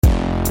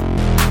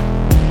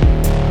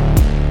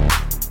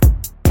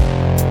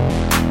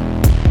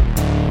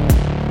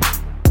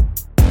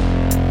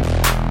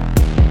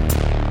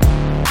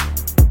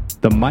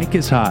mic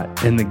is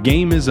hot and the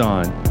game is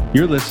on.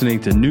 You're listening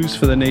to News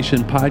for the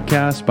Nation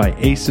podcast by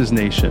Aces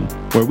Nation,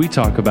 where we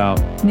talk about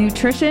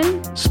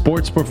nutrition,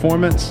 sports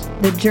performance,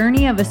 the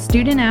journey of a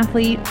student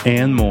athlete,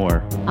 and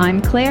more.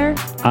 I'm Claire.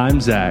 I'm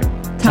Zack.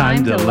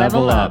 Time to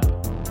level up.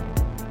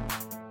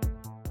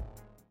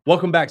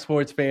 Welcome back,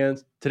 sports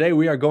fans. Today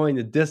we are going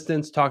the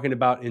distance talking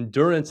about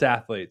endurance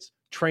athletes,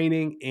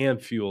 training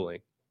and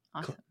fueling.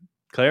 Awesome.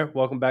 Claire,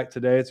 welcome back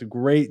today. It's a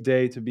great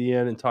day to be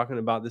in and talking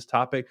about this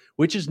topic,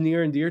 which is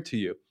near and dear to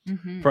you.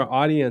 Mm-hmm. For our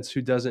audience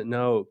who doesn't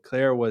know,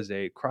 Claire was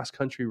a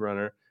cross-country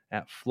runner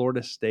at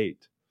Florida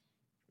State,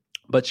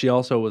 but she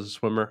also was a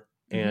swimmer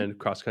and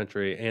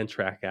cross-country and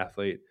track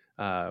athlete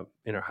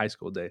in her high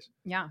school days.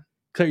 Yeah.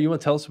 Claire, you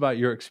want to tell us about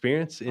your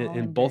experience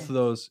in both of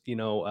those,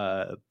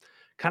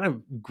 kind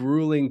of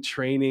grueling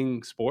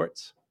training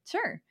sports?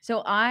 Sure.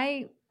 So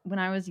when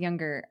I was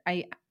younger,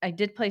 I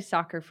did play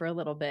soccer for a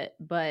little bit,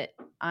 but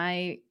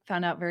I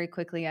found out very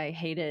quickly I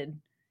hated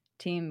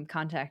team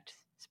contact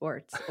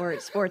sports or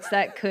sports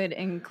that could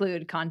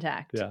include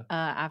contact. Yeah.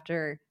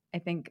 After I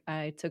think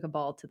I took a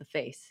ball to the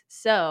face.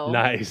 So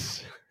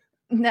nice.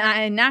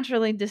 I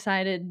naturally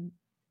decided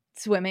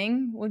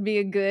swimming would be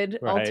a good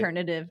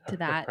alternative to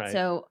that. Right.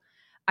 So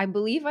I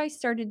believe I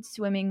started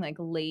swimming like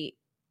late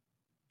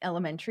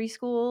elementary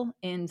school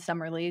in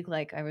summer league,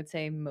 like I would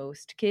say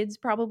most kids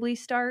probably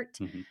start.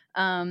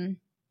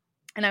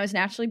 And I was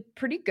naturally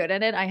pretty good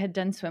at it. I had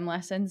done swim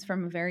lessons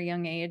from a very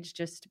young age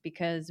just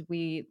because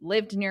we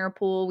lived near a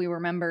pool. We were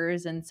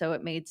members. And so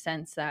it made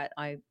sense that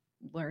I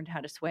learned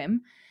how to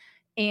swim.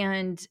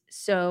 And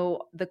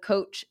so the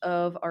coach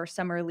of our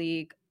summer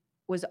league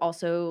was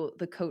also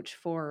the coach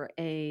for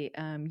a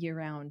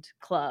year-round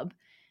club,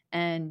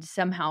 and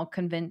somehow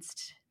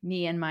convinced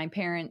me and my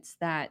parents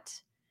that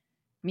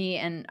me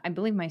and I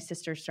believe my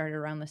sister started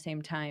around the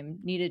same time,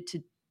 needed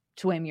to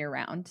swim year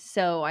round.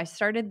 So I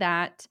started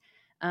that.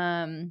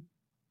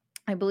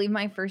 I believe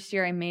my first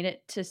year I made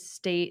it to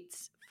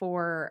states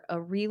for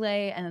a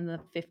relay and the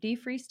 50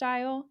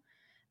 freestyle.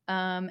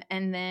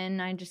 And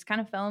then I just kind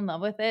of fell in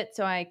love with it.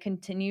 So I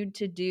continued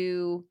to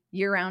do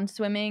year-round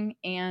swimming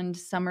and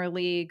summer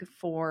league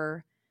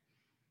for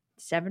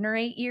 7 or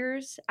 8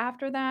 years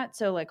after that.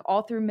 So like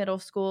all through middle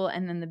school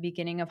and then the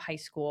beginning of high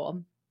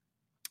school.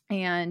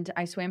 And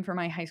I swam for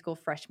my high school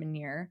freshman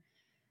year.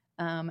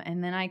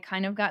 And then I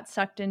kind of got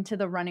sucked into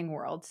the running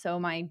world. So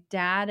my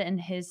dad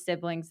and his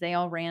siblings, they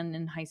all ran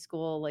in high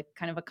school, like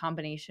kind of a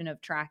combination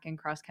of track and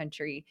cross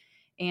country.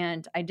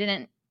 And I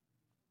didn't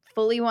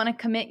fully want to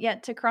commit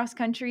yet to cross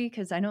country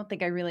because I don't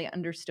think I really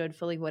understood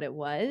fully what it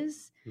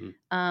was.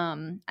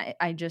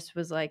 I just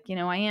was like,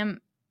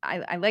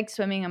 I like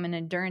swimming. I'm an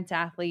endurance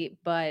athlete,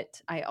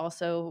 but I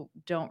also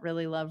don't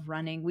really love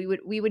running.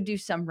 We would do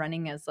some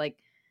running as like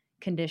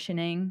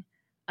conditioning.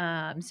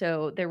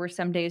 So there were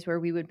some days where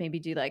we would maybe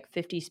do like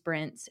 50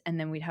 sprints and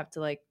then we'd have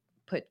to like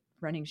put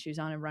running shoes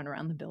on and run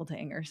around the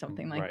building or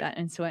something like that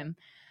and swim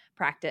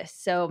practice.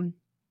 So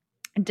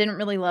I didn't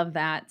really love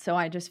that. So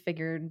I just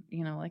figured,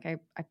 I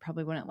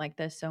probably wouldn't like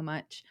this so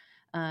much.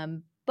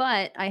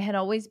 But I had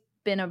always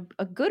been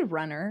a good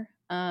runner.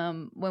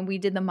 When we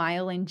did the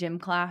mile in gym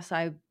class,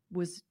 I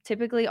was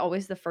typically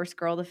always the first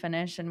girl to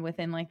finish and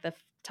within like the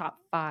top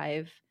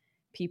 5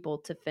 people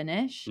to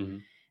finish.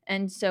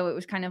 And so it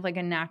was kind of like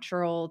a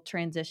natural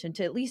transition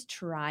to at least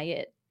try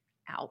it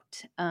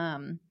out.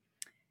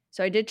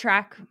 So I did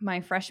track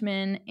my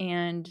freshman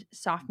and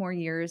sophomore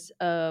years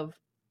of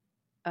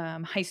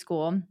high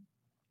school,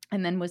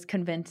 and then was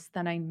convinced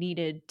that I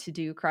needed to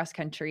do cross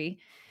country.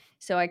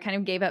 So I kind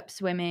of gave up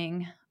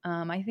swimming.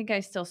 I think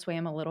I still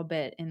swam a little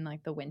bit in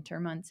like the winter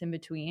months in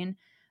between.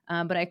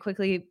 But I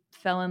quickly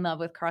fell in love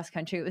with cross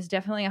country. It was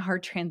definitely a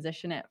hard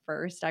transition at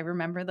first. I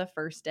remember the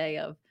first day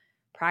of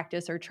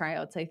practice or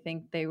tryouts, I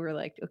think they were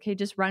like, okay,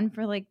 just run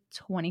for like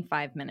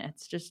 25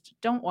 minutes. Just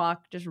don't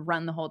walk, just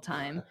run the whole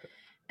time.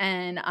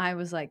 And I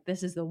was like,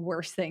 this is the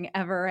worst thing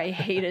ever. I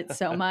hate it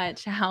so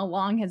much. How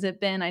long has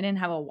it been? I didn't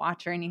have a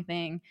watch or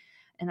anything.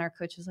 And our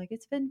coach was like,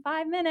 it's been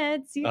 5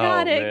 minutes. You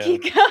got it. Man.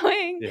 Keep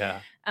going.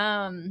 Yeah.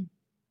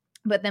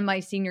 But then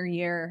my senior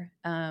year,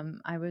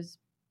 I was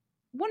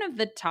one of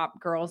the top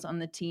girls on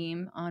the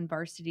team on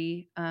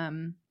varsity.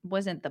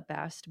 Wasn't the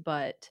best,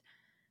 but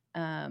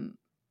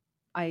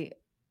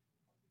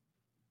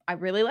I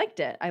really liked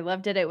it. I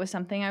loved it. It was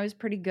something I was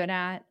pretty good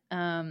at.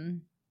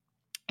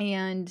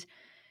 And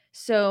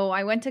so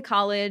I went to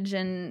college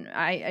and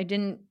I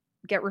didn't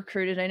get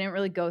recruited. I didn't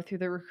really go through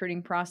the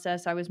recruiting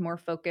process. I was more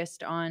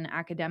focused on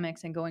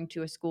academics and going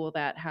to a school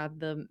that had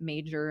the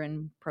major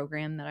and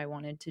program that I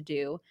wanted to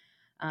do.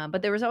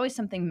 But there was always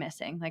something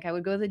missing. Like I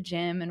would go to the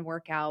gym and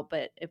work out,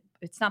 but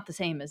it's not the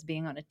same as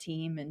being on a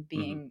team and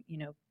being,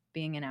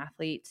 being an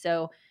athlete.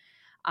 So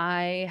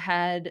I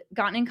had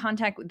gotten in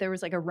contact with, there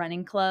was like a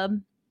running club,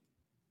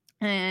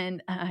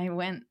 and I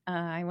went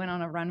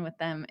on a run with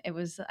them. I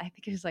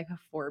think it was like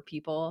 4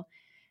 people,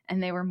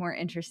 and they were more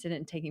interested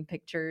in taking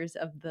pictures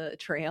of the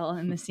trail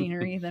and the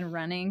scenery than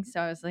running.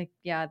 So I was like,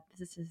 yeah,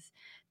 this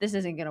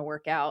isn't going to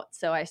work out.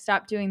 So I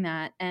stopped doing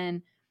that.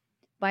 And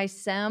by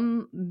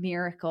some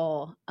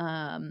miracle,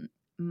 one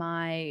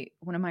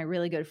of my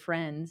really good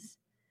friends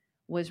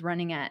was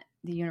running at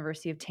the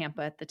University of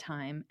Tampa at the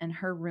time, and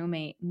her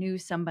roommate knew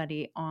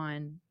somebody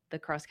on the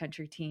cross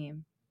country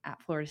team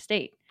at Florida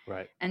State.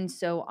 Right. And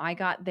so I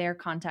got their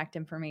contact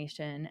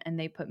information, and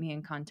they put me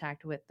in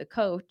contact with the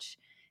coach,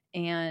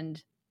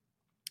 and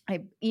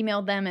I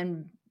emailed them,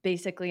 and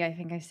basically I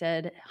think I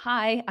said,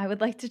 "Hi, I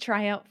would like to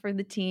try out for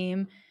the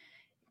team."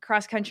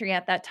 Cross country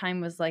at that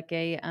time was like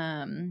a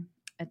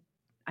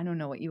I don't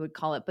know what you would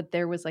call it, but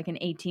there was like an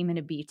A team and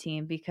a B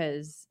team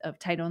because of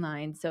Title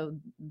IX. So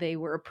they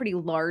were a pretty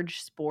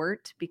large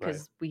sport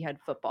because we had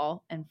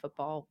football, and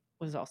football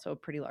was also a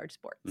pretty large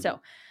sport.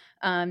 So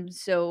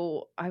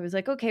I was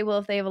like, okay, well,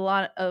 if they have a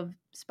lot of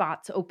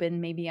spots open,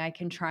 maybe I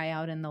can try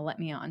out and they'll let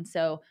me on.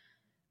 So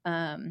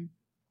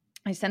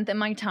I sent them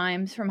my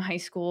times from high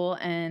school,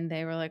 and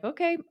they were like,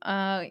 okay,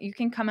 you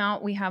can come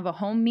out. We have a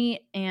home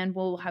meet, and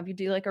we'll have you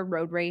do like a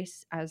road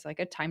race as like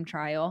a time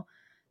trial.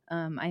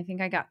 I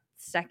think I got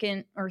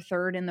second or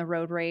third in the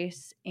road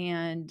race,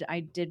 and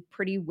I did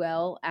pretty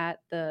well at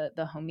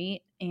the home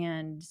meet.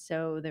 And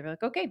so they were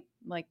like, okay,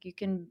 like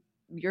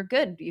you're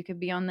good. You could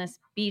be on this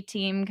B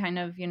team, kind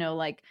of,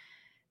 like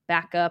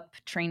backup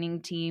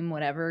training team,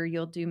 whatever.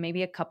 You'll do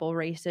maybe a couple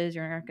races.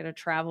 You're not going to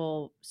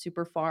travel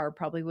super far,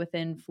 probably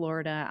within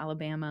Florida,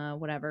 Alabama,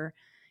 whatever.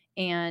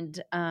 And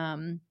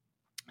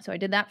so I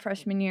did that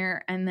freshman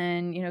year, and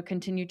then,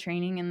 continued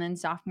training. And then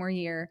sophomore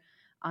year,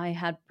 I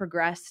had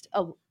progressed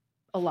a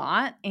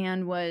lot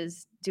and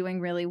was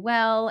doing really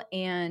well,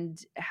 and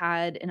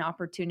had an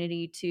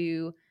opportunity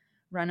to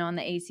run on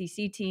the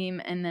ACC team.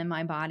 And then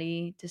my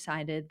body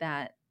decided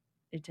that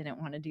it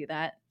didn't want to do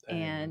that.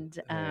 Dang.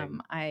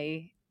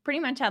 I pretty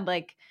much had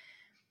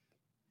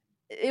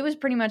it was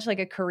pretty much like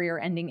a career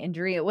ending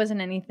injury. It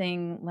wasn't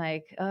anything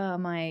like,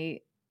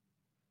 my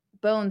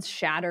bones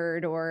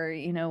shattered or,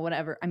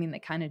 whatever. I mean, they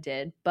kind of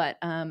did, but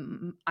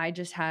I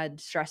just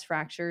had stress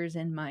fractures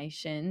in my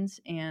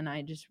shins, and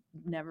I just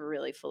never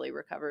really fully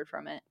recovered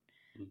from it.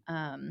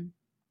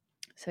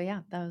 So yeah,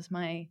 that was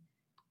my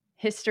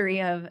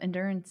history of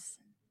endurance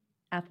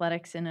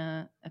athletics in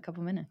a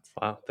couple minutes.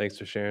 Wow. Thanks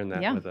for sharing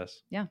that with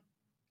us. Yeah.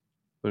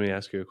 Let me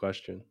ask you a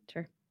question.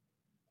 Sure.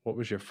 What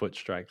was your foot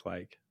strike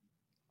like?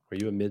 Were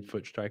you a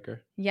mid-foot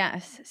striker?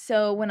 Yes.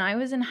 So when I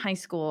was in high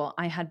school,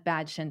 I had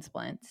bad shin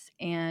splints,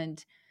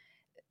 and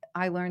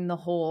I learned the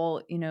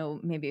whole,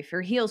 maybe if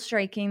you're heel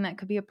striking, that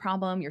could be a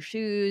problem, your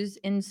shoes,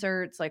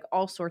 inserts, like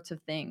all sorts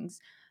of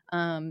things.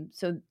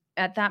 So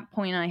at that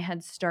point, I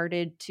had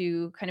started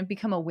to kind of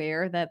become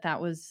aware that that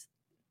was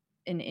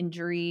an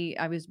injury.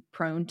 I was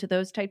prone to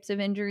those types of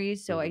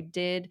injuries. So I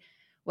did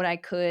what I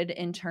could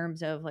in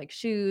terms of like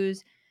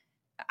shoes.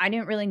 I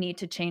didn't really need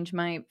to change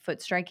my foot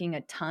striking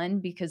a ton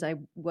because I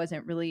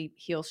wasn't really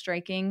heel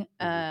striking,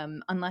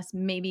 unless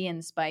maybe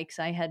in spikes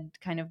I had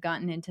kind of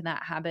gotten into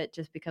that habit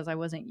just because I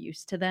wasn't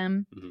used to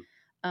them.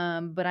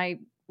 But I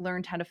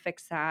learned how to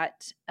fix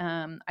that.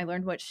 I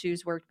learned what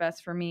shoes worked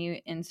best for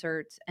me,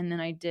 inserts, and then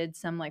I did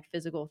some like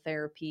physical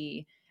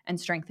therapy and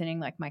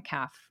strengthening like my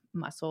calf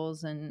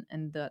muscles and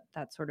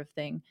that sort of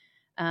thing.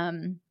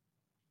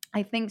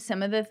 I think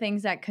some of the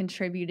things that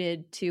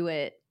contributed to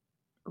it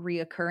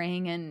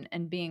reoccurring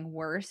and being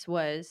worse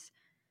was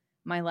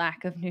my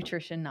lack of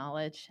nutrition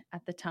knowledge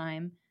at the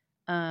time.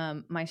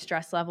 My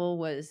stress level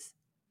was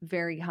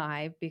very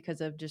high because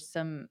of just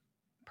some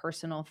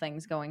personal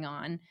things going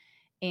on.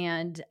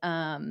 And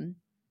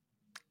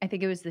I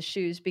think it was the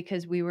shoes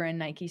because we were a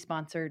Nike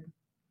sponsored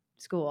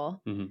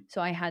school. So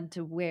I had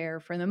to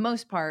wear, for the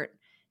most part,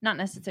 not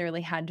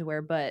necessarily had to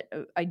wear, but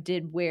I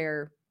did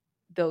wear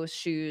those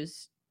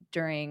shoes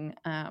during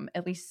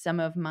at least some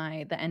of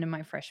the end of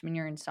my freshman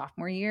year and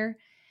sophomore year.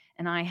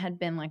 And I had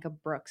been like a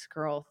Brooks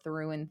girl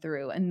through and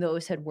through, and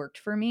those had worked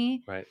for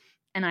me. Right.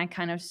 And I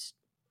kind of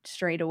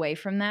strayed away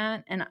from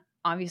that. And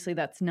obviously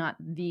that's not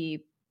the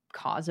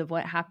cause of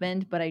what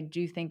happened, but I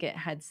do think it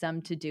had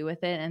some to do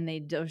with it.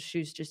 And those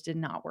shoes just did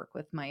not work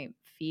with my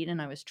feet.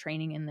 And I was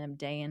training in them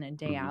day in and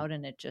day out,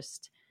 and it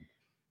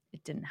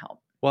didn't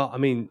help. Well, I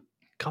mean,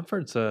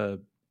 comfort's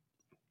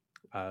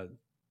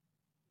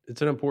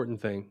it's an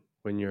important thing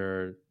when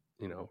you're,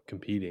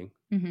 competing.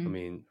 I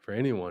mean, for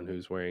anyone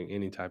who's wearing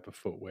any type of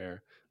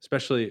footwear,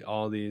 especially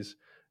all these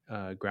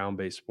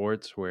ground-based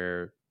sports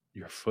where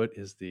your foot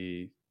is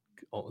the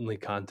only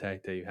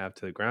contact that you have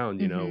to the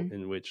ground,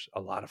 in which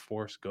a lot of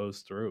force goes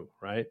through,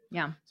 right?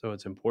 Yeah. So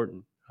it's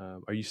important.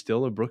 Are you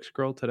still a Brooks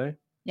girl today?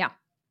 Yeah.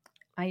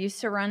 I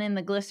used to run in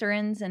the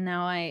glycerins, and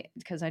now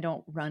because I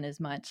don't run as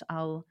much,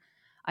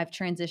 I've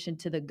transitioned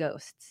to the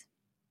Ghosts.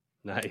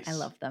 Nice. I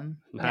love them.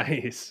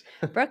 Nice.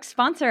 Yeah. Brooks,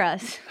 sponsor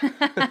us.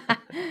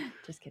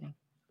 Just kidding.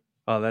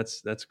 Oh,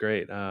 that's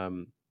great.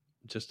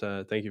 Just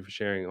thank you for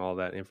sharing all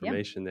that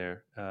information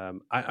there.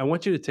 I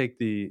want you to take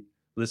the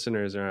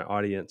listeners and our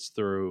audience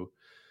through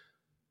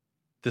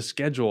the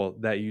schedule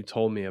that you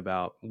told me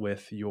about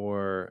with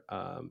your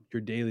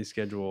daily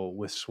schedule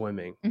with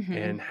swimming,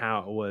 and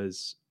how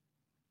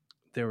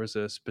there was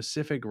a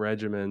specific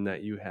regimen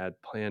that you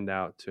had planned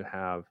out to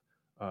have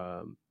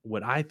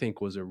what I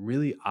think was a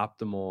really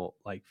optimal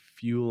like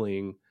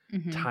fueling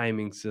Mm-hmm.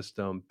 timing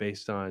system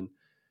based on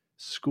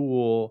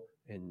school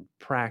and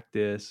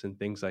practice and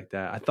things like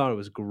that. I thought it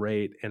was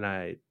great, and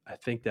I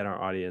think that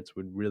our audience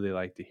would really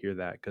like to hear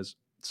that, because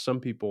some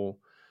people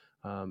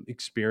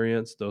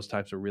experience those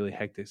types of really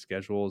hectic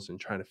schedules and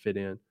trying to fit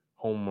in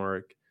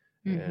homework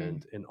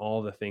Mm-hmm. and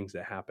all the things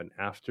that happen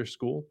after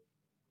school.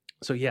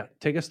 So yeah,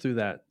 take us through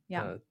that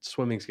Yeah.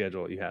 swimming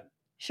schedule you had.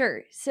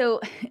 Sure. So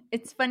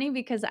it's funny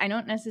because I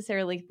don't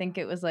necessarily think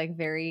it was like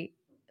very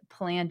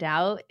planned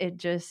out. It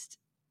just,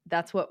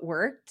 that's what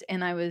worked.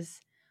 And I was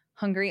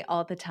hungry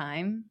all the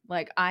time.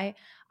 Like I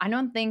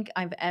don't think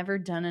I've ever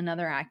done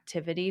another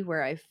activity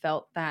where I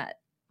felt that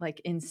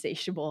like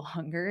insatiable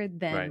hunger Right.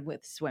 than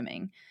with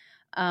swimming.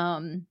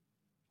 Um,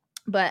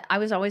 but I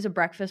was always a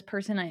breakfast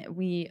person.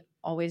 We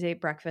always ate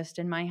breakfast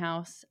in my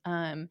house.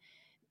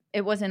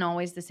 It wasn't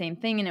always the same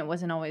thing, and it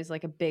wasn't always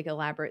like a big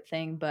elaborate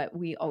thing, but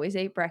we always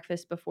ate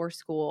breakfast before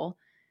school.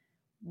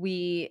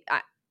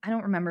 I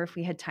don't remember if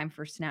we had time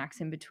for snacks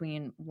in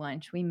between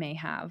lunch. We may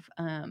have.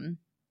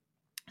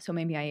 So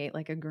maybe I ate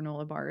like a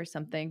granola bar or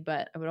something,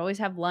 but I would always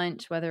have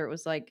lunch, whether it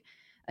was like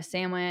a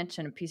sandwich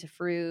and a piece of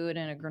fruit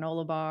and a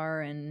granola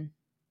bar and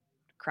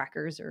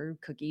crackers or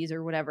cookies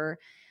or whatever.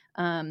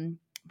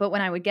 But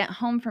when I would get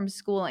home from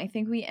school, I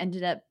think we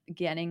ended up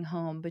getting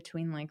home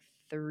between like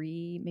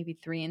maybe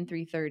 3 and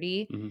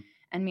 3:30. Mm-hmm.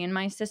 And me and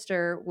my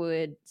sister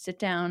would sit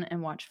down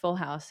and watch Full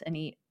House and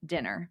eat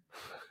dinner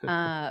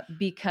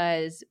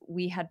because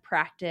we had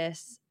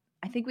practice.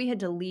 I think we had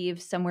to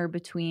leave somewhere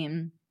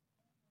between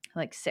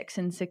like 6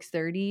 and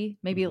 6:30,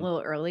 maybe a Mm-hmm.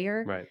 little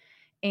earlier. Right.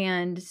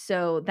 And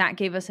so that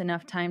gave us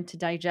enough time to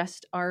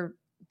digest our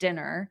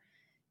dinner,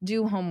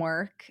 do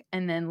homework,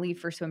 and then leave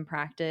for swim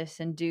practice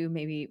and do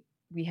maybe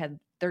we had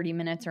 30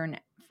 minutes or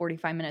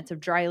 45 minutes of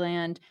dry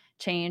land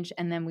change,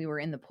 and then we were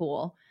in the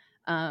pool.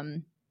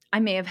 I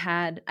may have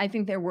had, I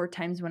think there were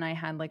times when I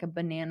had like a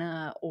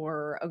banana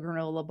or a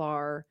granola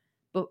bar,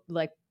 but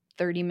like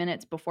 30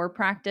 minutes before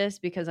practice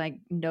because I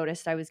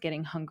noticed I was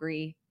getting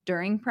hungry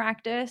during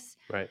practice.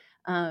 Right.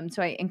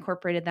 So I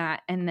incorporated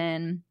that, and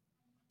then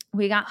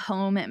we got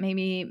home at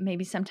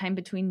maybe sometime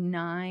between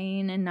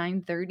 9 and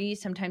 9:30,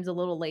 sometimes a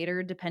little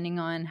later depending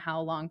on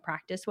how long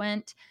practice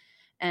went,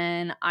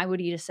 and I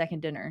would eat a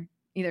second dinner,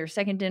 either a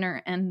second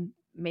dinner and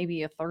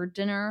maybe a third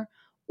dinner,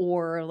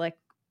 or like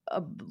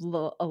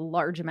a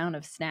large amount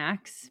of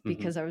snacks Mm-hmm.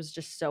 because I was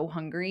just so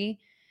hungry,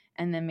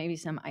 and then maybe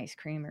some ice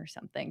cream or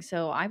something.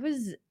 So I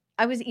was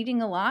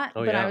eating a lot,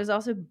 Oh but I yeah. was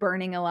also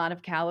burning a lot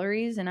of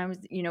calories, and I was,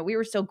 we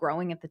were still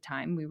growing at the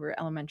time. We were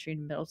elementary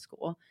and middle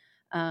school.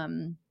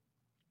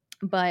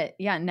 But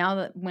yeah, now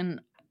that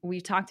when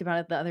we talked about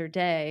it the other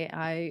day,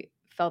 I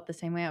felt the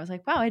same way. I was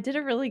like, wow, I did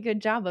a really good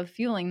job of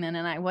fueling then.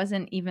 And I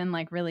wasn't even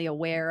like really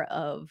aware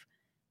of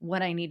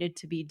what I needed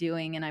to be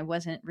doing. And I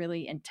wasn't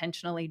really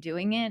intentionally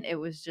doing it. It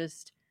was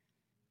just,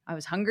 I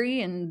was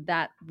hungry, and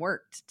that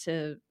worked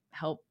to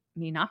help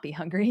me not be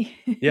hungry.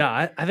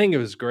 Yeah, I think it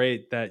was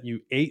great that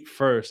you ate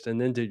first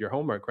and then did your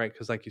homework, right?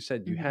 Because like you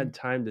said, you Mm-hmm. had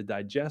time to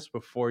digest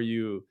before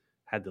you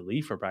had to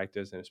leave for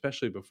practice, and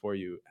especially before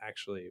you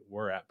actually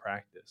were at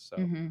practice. So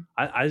Mm-hmm.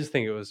 I just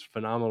think it was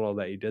phenomenal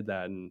that you did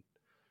that. And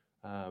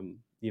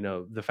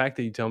the fact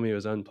that you tell me it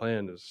was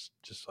unplanned is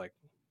just like,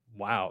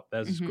 wow,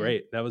 that's Mm-hmm.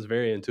 great. That was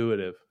very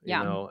intuitive,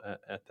 Yeah.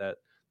 at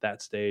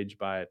that stage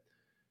by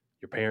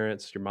your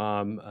parents, your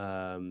mom,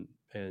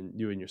 and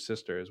you and your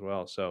sister as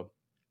well. So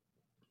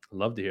I'd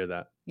love to hear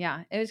that.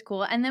 Yeah. It was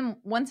cool. And then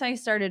once I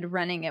started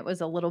running, it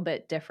was a little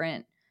bit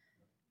different,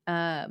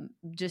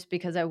 just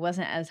because I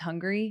wasn't as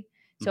hungry.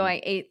 So Mm-hmm.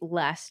 I ate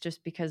less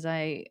just because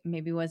I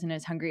maybe wasn't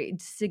as hungry.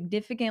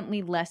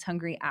 Significantly less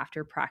hungry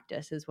after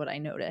practice is what I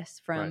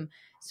noticed Right. from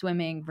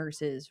swimming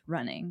versus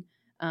running.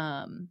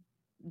 Um,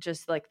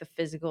 just like the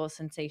physical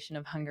sensation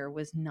of hunger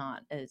was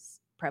not as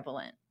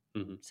prevalent.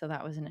 Mm-hmm. So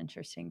that was an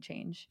interesting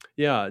change.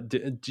 Yeah.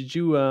 Did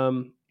you,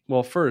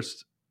 well,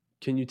 first,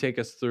 can you take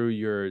us through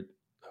your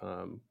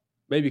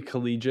maybe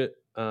collegiate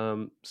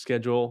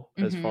schedule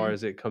as far Mm-hmm.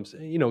 as it comes,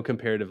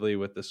 comparatively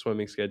with the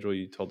swimming schedule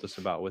you told us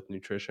about with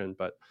nutrition?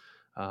 But,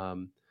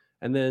 um,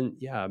 and then,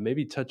 yeah,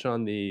 maybe touch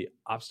on the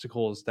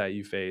obstacles that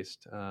you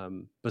faced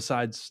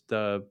besides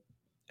the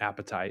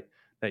appetite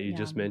that you Yeah.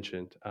 just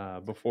mentioned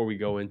before we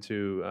go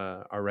into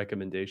our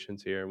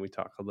recommendations here and we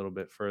talk a little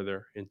bit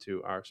further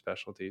into our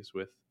specialties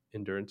with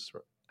endurance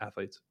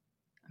athletes.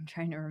 I'm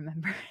trying to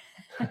remember.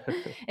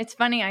 It's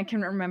funny. I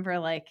can remember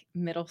like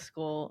middle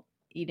school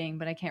eating,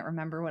 but I can't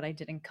remember what I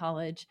did in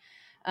college.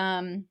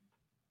 Um,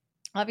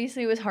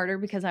 Obviously, it was harder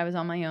because I was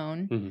on my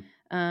own.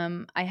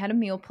 Mm-hmm. I had a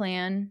meal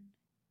plan.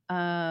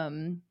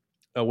 Um,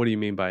 What do you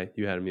mean by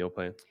you had a meal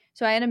plan?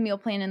 so I had a meal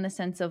plan in the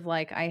sense of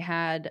like I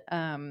had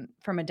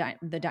from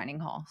the dining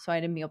hall. So I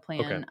had a meal Okay.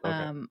 plan.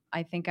 Okay.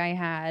 I think I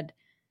had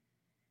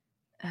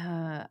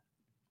uh,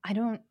 I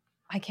don't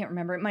I can't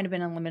remember. It might have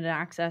been unlimited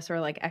access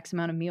or like X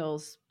amount of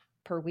meals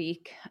per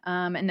week.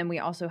 And then we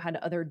also had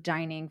other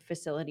dining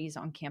facilities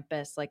on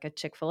campus, like a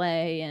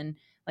Chick-fil-A and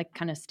like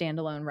kind of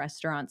standalone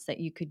restaurants that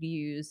you could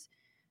use.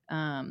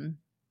 Um,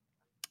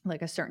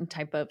 like a certain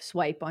type of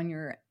swipe on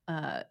your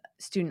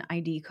student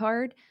ID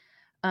card.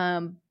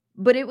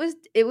 But it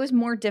was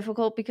more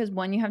difficult because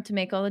one, you have to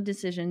make all the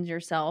decisions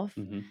yourself.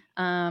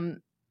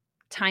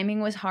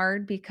 Timing was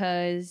hard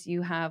because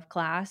you have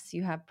class,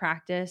 you have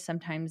practice.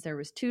 Sometimes there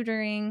was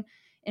tutoring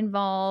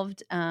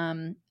involved.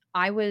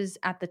 I was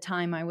at the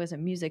time I was a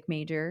music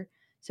major,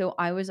 so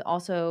I was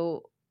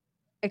also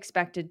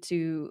expected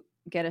to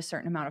get a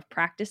certain amount of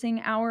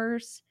practicing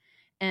hours,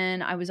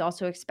 and I was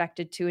also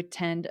expected to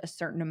attend a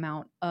certain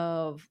amount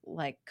of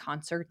like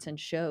concerts and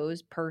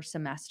shows per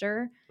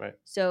semester. Right.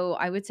 So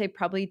I would say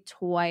probably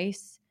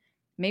twice,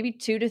 maybe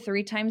 2 to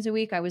 3 times a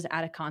week I was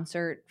at a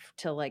concert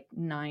till like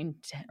 9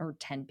 or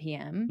 10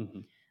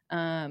 p.m.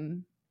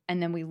 And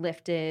then we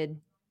lifted,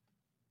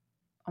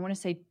 I want to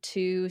say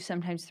 2,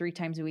 sometimes 3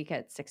 times a week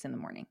at 6 in the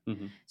morning.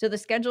 So the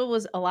schedule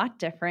was a lot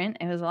different.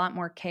 It was a lot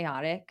more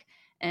chaotic.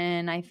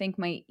 And I think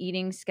my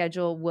eating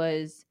schedule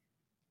was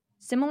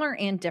similar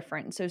and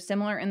different. So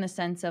similar in the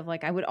sense of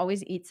like I would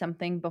always eat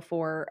something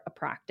before a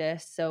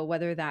practice. So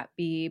whether that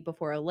be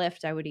before a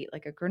lift, I would eat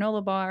like a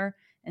granola bar,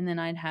 and then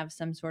I'd have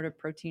some sort of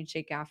protein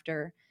shake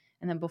after.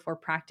 And then before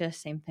practice,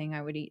 same thing.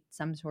 I would eat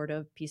some sort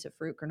of piece of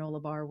fruit,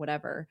 granola bar,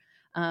 whatever.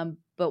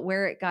 But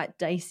where it got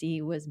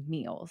dicey was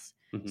meals.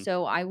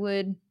 So I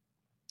would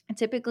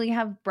typically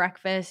have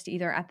breakfast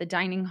either at the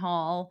dining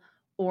hall,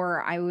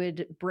 or I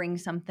would bring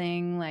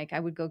something, like I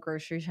would go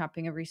grocery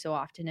shopping every so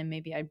often, and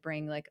maybe I'd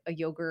bring like a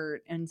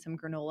yogurt and some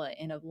granola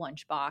in a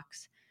lunch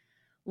box.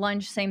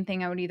 Lunch, same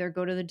thing. I would either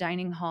go to the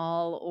dining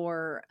hall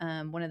or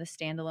one of the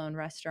standalone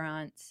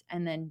restaurants,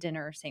 and then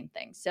dinner, same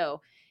thing.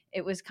 So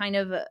it was kind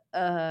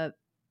of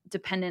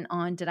dependent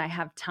on, did I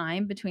have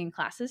time between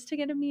classes to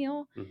get a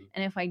meal?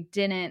 And if I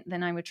didn't,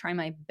 then I would try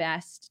my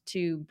best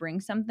to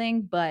bring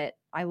something. But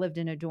I lived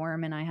in a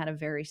dorm and I had a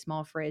very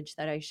small fridge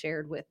that I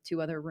shared with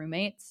 2 other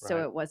roommates. Right.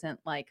 So it wasn't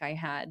like I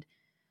had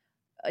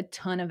a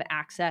ton of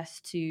access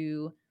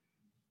to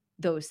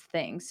those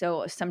things.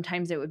 So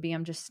sometimes it would be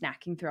I'm just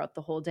snacking throughout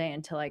the whole day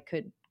until I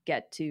could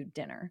get to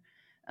dinner.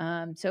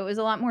 So it was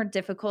a lot more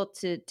difficult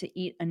to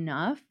eat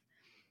enough.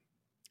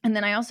 And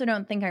then I also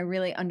don't think I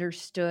really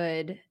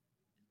understood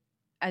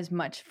as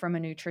much from a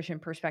nutrition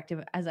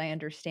perspective as I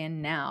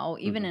understand now.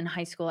 Even in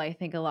high school, I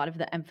think a lot of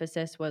the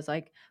emphasis was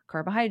like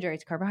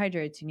carbohydrates,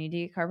 carbohydrates. You need to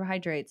eat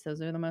carbohydrates.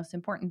 Those are the most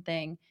important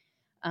thing.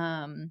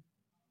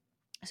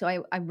 So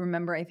I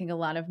remember, I think a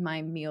lot of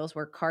my meals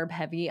were carb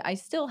heavy. I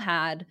still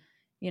had,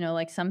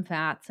 like some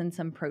fats and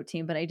some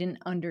protein, but I didn't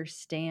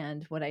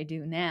understand what I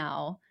do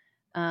now.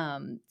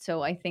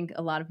 So I think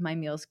a lot of my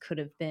meals could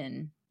have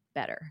been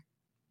better.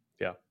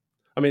 Yeah.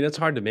 I mean, it's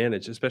hard to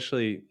manage,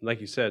 especially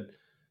like you said,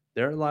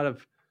 there are a lot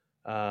of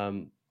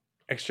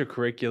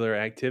extracurricular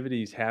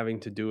activities having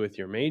to do with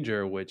your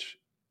major, which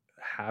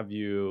have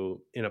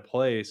you in a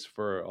place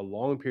for a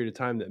long period of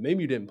time that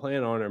maybe you didn't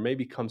plan on, or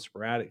maybe come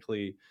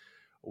sporadically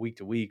week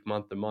to week,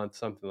 month to month,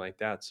 something like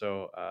that.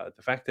 So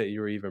the fact that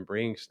you're even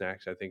bringing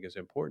snacks, I think, is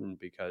important,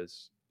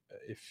 because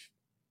if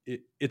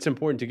it's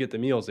important to get the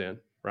meals in,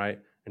 right,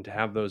 and to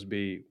have those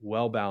be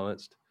well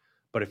balanced.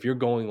 But if you're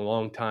going a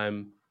long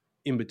time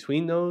in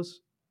between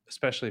those,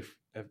 especially if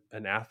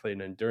an athlete,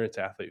 an endurance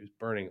athlete who's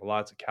burning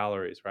lots of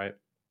calories, right,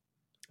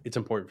 it's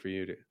important for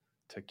you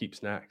to keep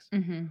snacks.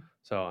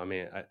 So I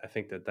mean, I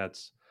think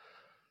that's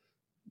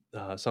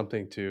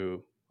something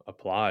to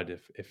applaud,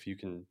 if you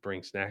can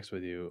bring snacks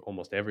with you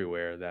almost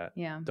everywhere that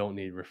don't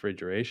need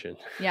refrigeration.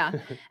 Yeah.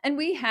 And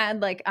we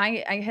had like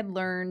I had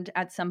learned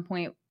at some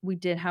point we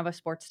did have a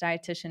sports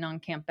dietitian on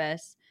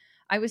campus.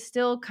 I was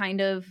still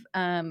kind of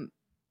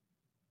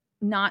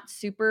not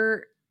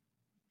super,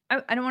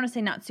 I don't want to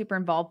say not super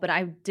involved, but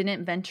I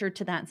didn't venture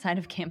to that side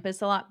of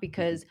campus a lot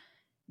because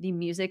the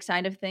music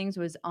side of things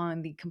was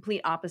on the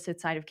complete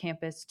opposite side of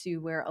campus to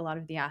where a lot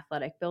of the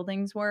athletic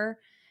buildings were.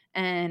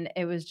 And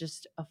it was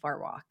just a far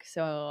walk.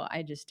 So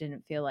I just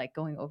didn't feel like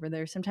going over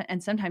there sometimes.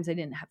 And sometimes I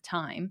didn't have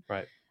time.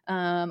 Right.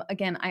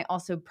 Again, I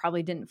also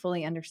probably didn't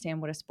fully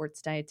understand what a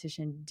sports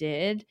dietitian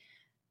did.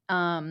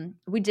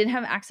 We did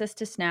have access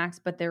to snacks,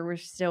 but there were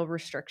still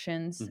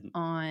restrictions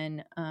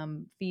on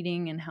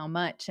feeding and how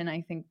much. And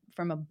I think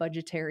from a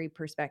budgetary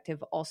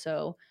perspective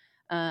also,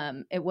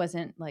 it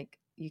wasn't like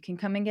you can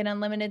come and get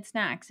unlimited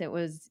snacks. It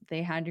was,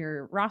 they had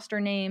your roster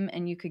name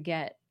and you could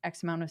get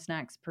X amount of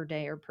snacks per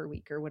day or per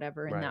week or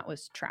whatever. And that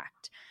was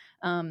tracked.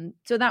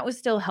 So that was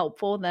still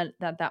helpful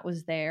that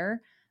was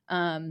there.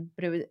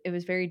 But it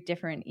was very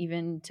different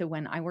even to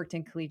when I worked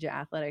in collegiate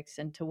athletics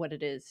and to what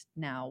it is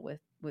now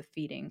with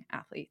feeding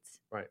athletes.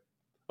 Right.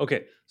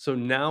 Okay. So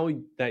now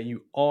that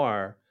you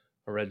are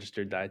a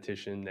registered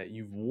dietitian, that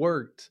you've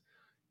worked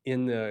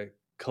in the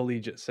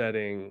collegiate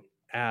setting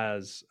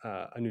as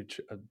a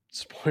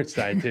sports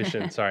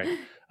dietitian, sorry,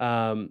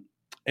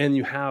 and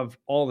you have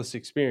all this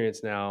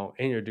experience now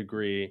and your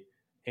degree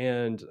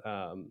and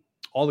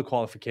all the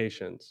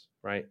qualifications,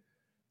 right?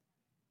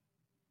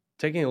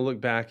 Taking a look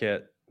back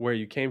at where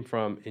you came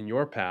from in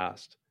your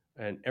past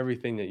and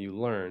everything that you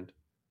learned,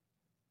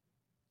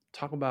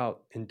 talk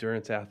about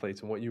endurance athletes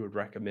and what you would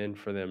recommend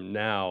for them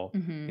now,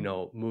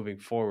 moving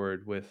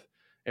forward with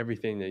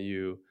everything that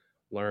you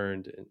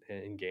learned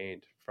and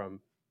gained from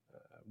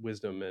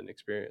wisdom and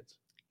experience.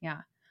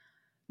 Yeah.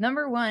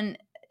 Number one,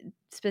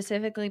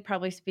 specifically,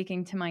 probably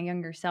speaking to my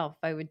younger self,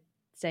 I would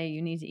say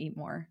you need to eat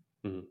more.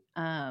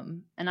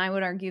 And I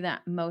would argue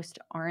that most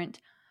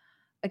aren't.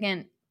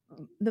 Again,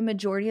 the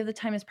majority of the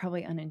time is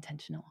probably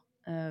unintentional.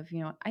 Of,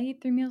 I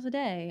eat 3 meals a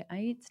day, I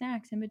eat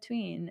snacks in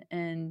between,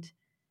 and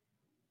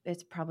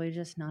it's probably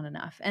just not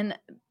enough. And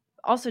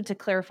also, to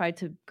clarify,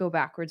 to go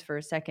backwards for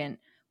a second,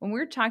 when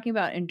we're talking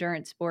about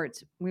endurance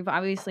sports, we've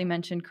obviously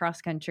mentioned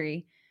cross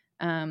country,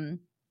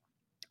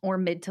 or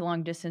mid to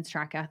long distance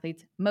track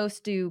athletes.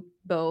 Most do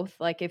both.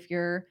 Like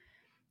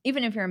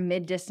even if you're a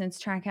mid distance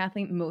track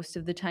athlete, most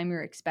of the time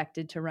you're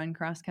expected to run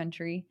cross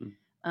country.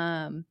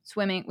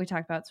 Swimming, we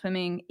talked about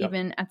swimming. Yep.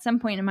 Even at some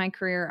point in my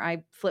career,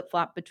 I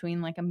flip-flopped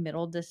between like a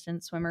middle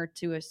distance swimmer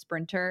to a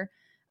sprinter.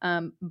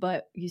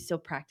 But you still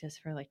practice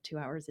for like 2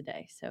 hours a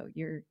day. So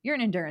you're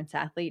an endurance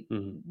athlete,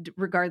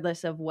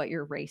 regardless of what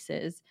your race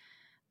is.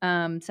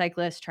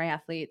 Cyclists,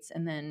 triathletes,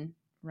 and then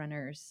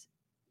runners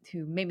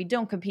who maybe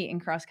don't compete in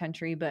cross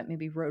country, but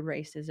maybe road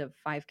races of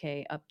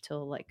 5K up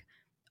till like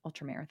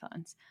ultra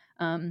marathons.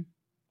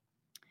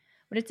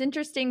 But it's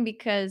interesting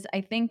because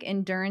I think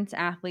endurance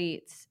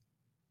athletes,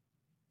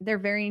 they're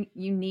very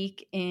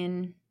unique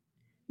in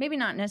maybe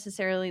not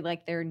necessarily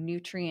like their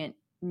nutrient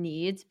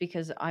needs,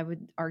 because I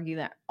would argue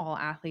that all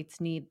athletes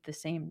need the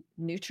same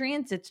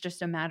nutrients. It's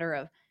just a matter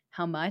of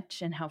how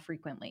much and how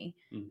frequently,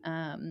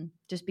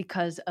 just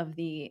because of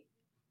the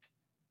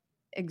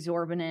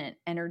exorbitant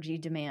energy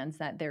demands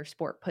that their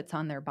sport puts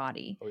on their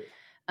body. Oh,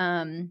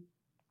 yeah.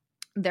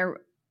 They're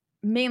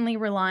mainly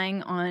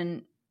relying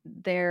on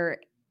their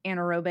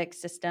anaerobic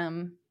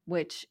system,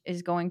 which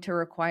is going to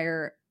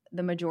require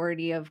the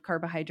majority of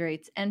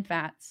carbohydrates and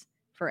fats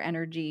for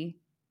energy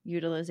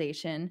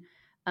utilization.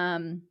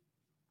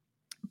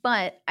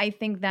 But I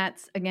think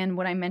that's, again,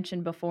 what I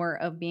mentioned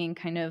before of being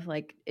kind of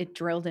like it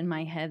drilled in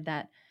my head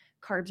that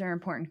carbs are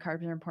important,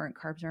 carbs are important,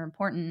 carbs are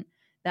important.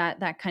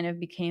 That kind of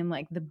became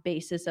like the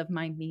basis of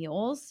my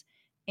meals,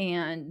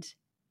 and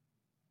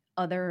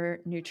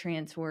other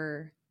nutrients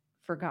were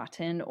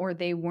forgotten, or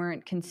they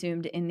weren't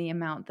consumed in the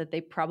amount that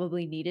they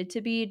probably needed to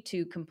be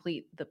to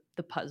complete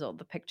the puzzle,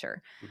 the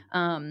picture.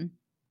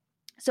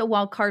 So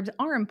while carbs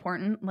are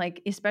important,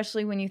 like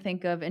especially when you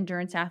think of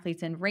endurance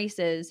athletes in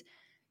races,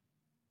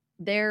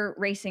 they're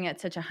racing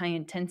at such a high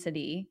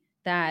intensity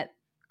that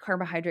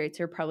carbohydrates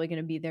are probably going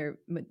to be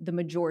the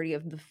majority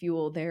of the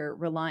fuel they're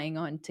relying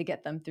on to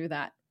get them through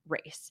that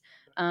race.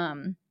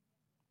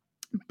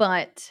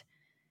 But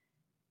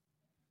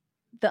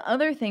the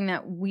other thing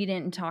that we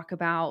didn't talk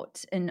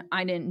about, and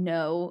I didn't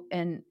know,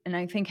 and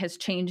I think has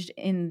changed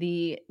in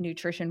the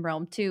nutrition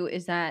realm too,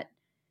 is that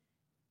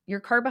your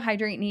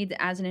carbohydrate needs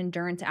as an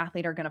endurance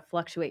athlete are going to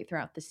fluctuate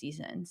throughout the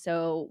season.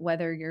 So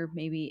whether you're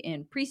maybe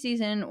in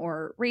preseason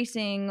or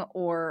racing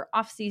or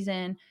off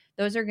season,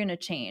 those are going to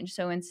change.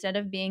 So instead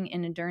of being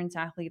an endurance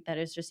athlete that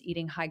is just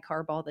eating high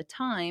carb all the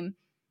time,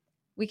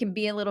 we can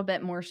be a little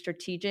bit more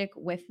strategic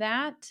with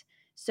that.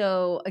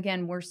 So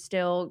again, we're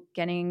still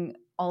getting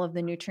all of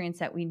the nutrients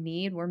that we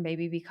need. We're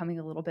maybe becoming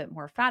a little bit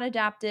more fat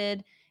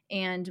adapted,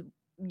 and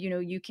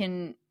you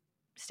can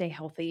stay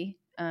healthy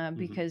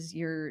because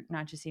you're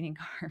not just eating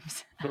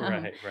carbs,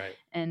 right,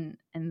 and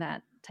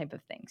that type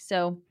of thing.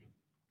 So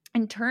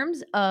in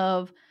terms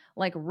of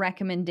like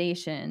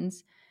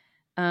recommendations,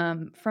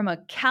 from a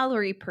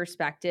calorie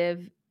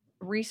perspective,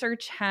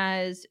 research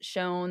has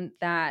shown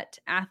that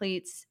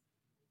athletes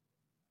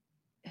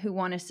who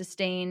want to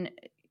sustain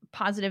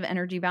positive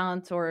energy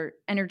balance or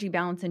energy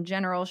balance in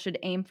general should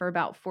aim for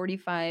about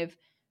 45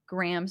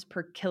 grams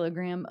per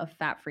kilogram of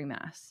fat-free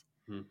mass.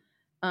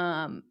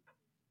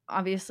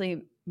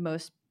 Obviously,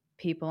 most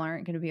people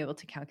aren't going to be able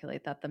to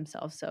calculate that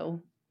themselves.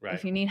 So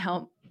if you need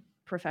help,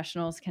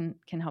 professionals can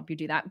help you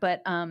do that.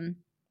 But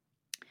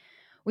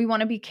we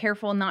want to be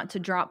careful not to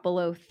drop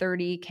below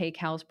 30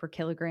 kcals per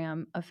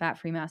kilogram of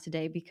fat-free mass a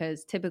day,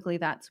 because typically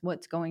that's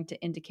what's going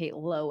to indicate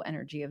low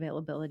energy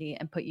availability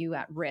and put you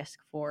at risk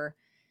for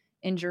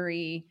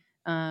injury,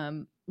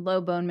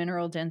 low bone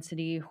mineral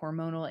density,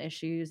 hormonal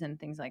issues, and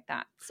things like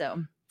that.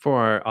 So for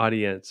our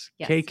audience,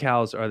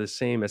 kcals are the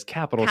same as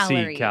capital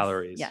calories. C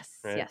calories. Yes,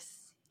 right? yes.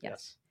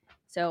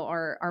 So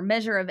our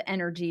measure of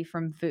energy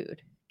from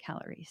food,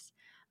 calories.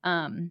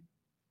 And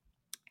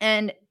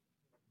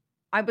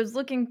I was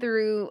looking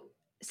through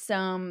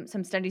some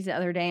studies the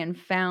other day and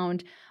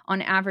found,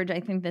 on average, I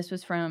think this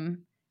was from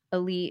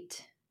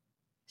elite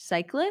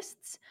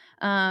cyclists,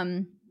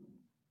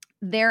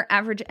 their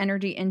average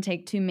energy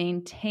intake to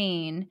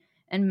maintain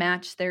and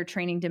match their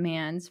training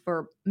demands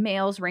for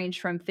males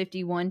range from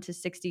 51 to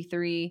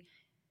 63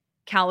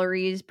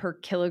 calories per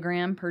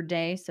kilogram per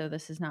day. So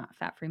this is not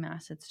fat-free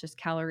mass, it's just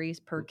calories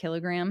per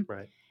kilogram.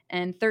 Right.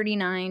 And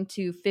 39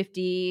 to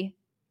 50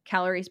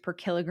 calories per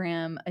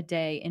kilogram a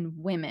day in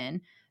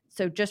women.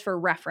 So just for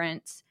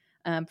reference,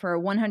 for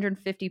a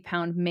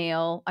 150-pound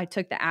male, I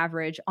took the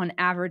average. On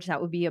average,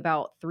 that would be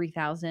about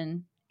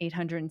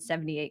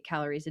 3,878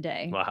 calories a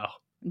day. Wow.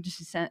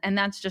 And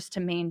that's just to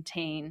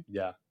maintain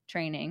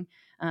training.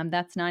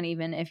 That's not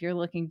even if you're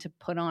looking to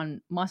put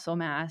on muscle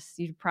mass,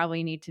 you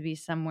probably need to be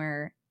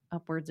somewhere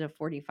upwards of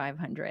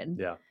 4,500.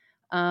 Yeah.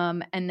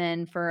 And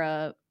then for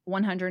a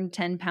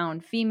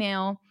 110-pound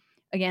female,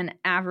 again,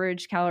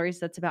 average calories,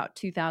 that's about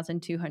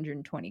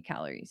 2,220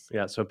 calories.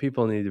 Yeah. So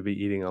people need to be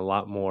eating a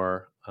lot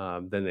more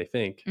than they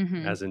think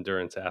as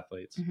endurance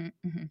athletes.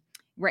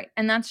 Right.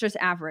 And that's just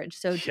average.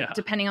 So Yeah.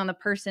 depending on the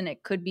person,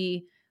 it could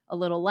be a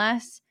little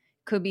less,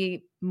 could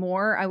be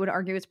more. I would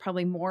argue it's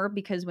probably more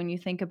because when you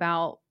think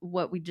about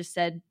what we just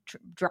said,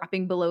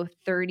 dropping below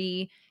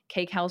 30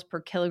 kcals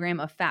per kilogram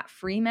of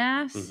fat-free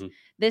mass,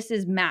 this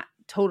is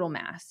total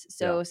mass.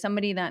 So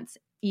somebody that's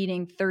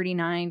eating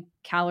 39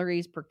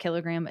 calories per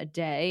kilogram a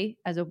day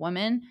as a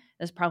woman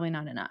is probably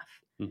not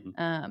enough.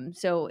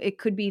 So it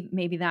could be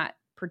maybe that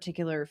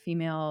particular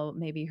female,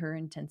 maybe her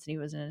intensity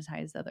wasn't as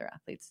high as other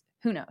athletes.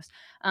 Who knows?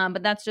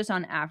 But that's just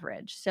on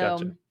average.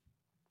 So,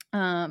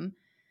 Gotcha.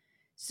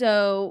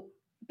 So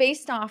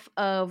based off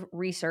of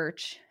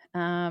research,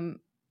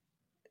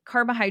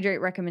 carbohydrate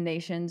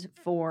recommendations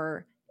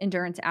for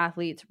endurance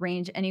athletes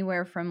range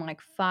anywhere from like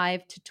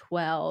 5 to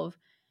 12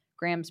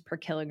 grams per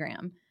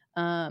kilogram.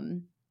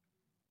 And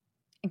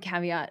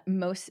caveat,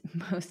 most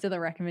of the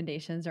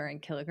recommendations are in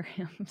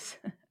kilograms.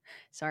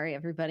 Sorry,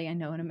 everybody. I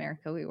know in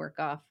America we work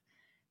off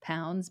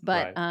pounds,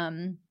 but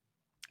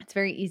it's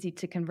very easy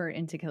to convert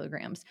into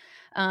kilograms.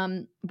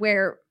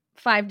 Where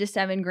 5 to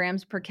 7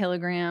 grams per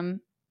kilogram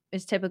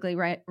is typically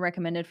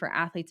recommended for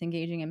athletes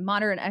engaging in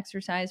moderate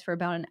exercise for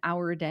about an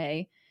hour a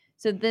day.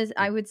 So this,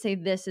 I would say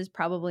this is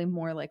probably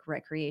more like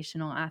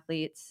recreational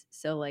athletes.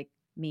 So like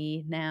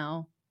me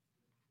now,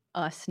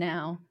 us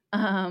now.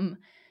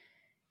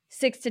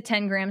 6 to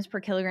 10 grams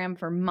per kilogram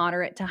for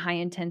moderate to high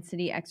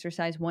intensity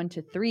exercise 1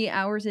 to 3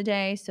 hours a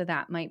day. So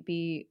that might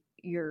be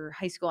your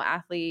high school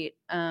athlete,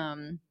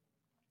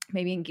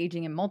 maybe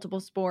engaging in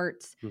multiple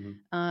sports.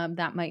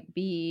 That might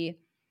be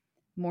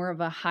more of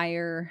a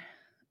higher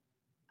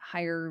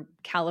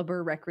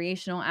caliber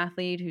recreational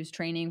athlete who's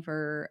training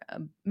for a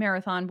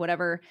marathon,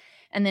 whatever.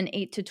 And then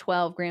 8 to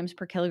 12 grams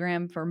per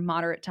kilogram for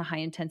moderate to high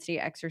intensity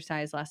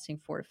exercise lasting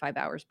 4 to 5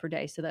 hours per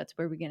day. So that's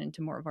where we get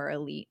into more of our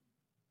elite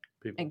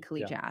people and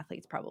collegiate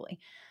athletes probably.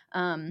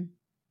 And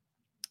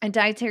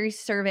dietary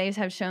surveys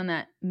have shown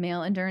that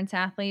male endurance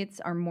athletes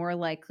are more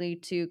likely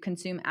to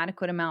consume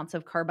adequate amounts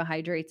of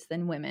carbohydrates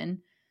than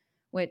women,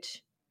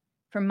 which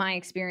from my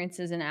experience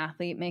as an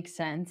athlete makes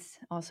sense.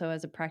 Also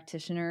as a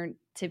practitioner,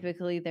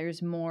 typically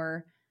there's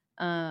more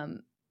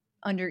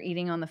under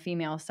eating on the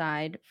female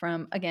side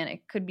from, again,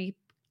 it could be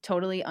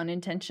totally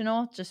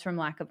unintentional just from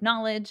lack of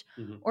knowledge,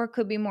 or it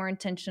could be more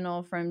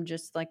intentional from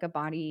just like a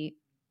body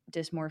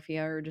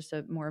dysmorphia or just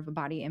a more of a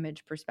body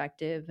image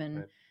perspective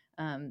and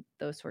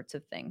those sorts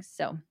of things.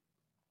 So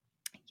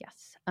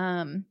yes.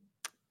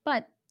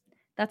 But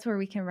that's where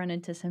we can run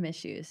into some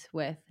issues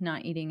with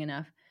not eating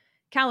enough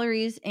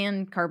calories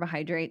and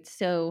carbohydrates.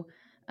 So,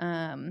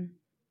 right.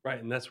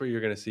 And that's where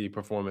you're going to see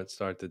performance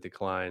start to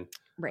decline.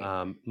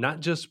 Right. Not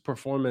just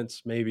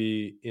performance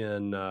maybe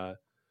in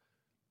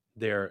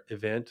their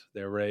event,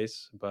 their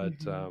race, but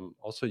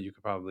also you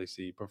could probably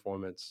see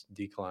performance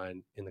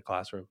decline in the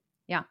classroom.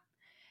 Yeah.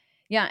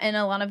 Yeah. And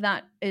a lot of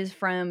that is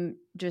from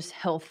just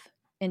health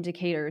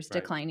indicators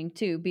declining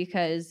too,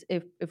 because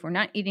if we're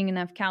not eating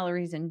enough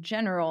calories in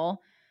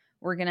general,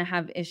 we're going to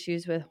have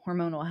issues with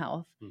hormonal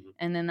health.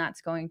 And then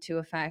that's going to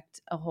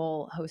affect a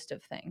whole host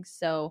of things.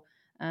 So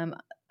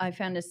I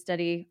found a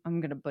study, I'm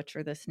going to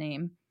butcher this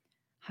name,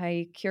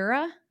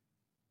 Hikura?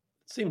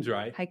 Seems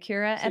right.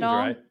 Hikura et al.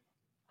 Right.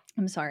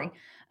 I'm sorry.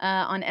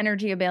 On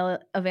energy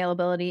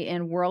availability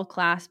in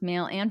world-class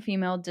male and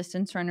female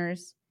distance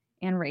runners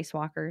and race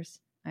walkers.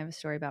 I have a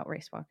story about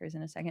race walkers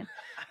in a second.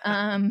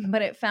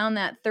 But it found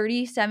that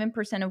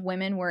 37% of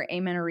women were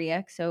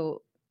amenorrheic,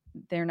 so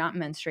they're not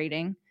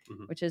menstruating,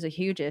 which is a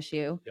huge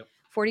issue.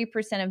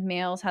 40% of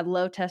males had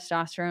low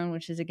testosterone,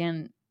 which is,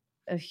 again,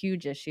 a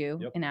huge issue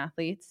in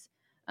athletes.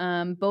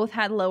 Both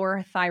had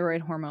lower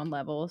thyroid hormone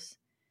levels,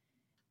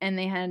 and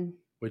they had...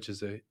 Which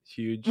is a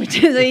huge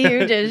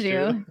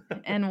issue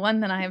and one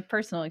that I have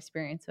personal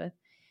experience with,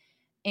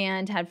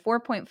 and had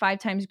 4.5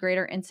 times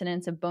greater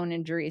incidence of bone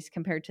injuries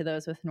compared to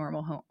those with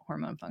normal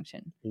hormone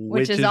function,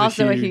 which is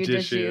also a huge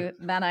issue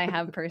that I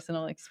have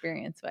personal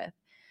experience with.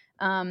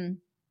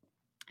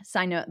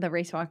 Side note, the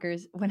race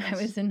walkers, when I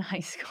was in high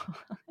school,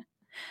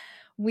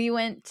 we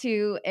went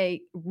to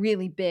a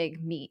really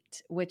big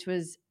meet, which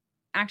was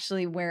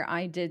actually where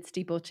I did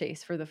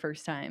steeplechase for the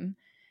first time.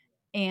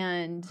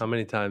 And how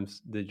many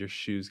times did your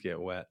shoes get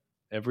wet?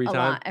 Every time? A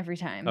lot, every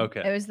time.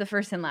 Okay. It was the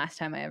first and last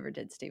time I ever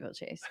did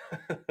steeplechase.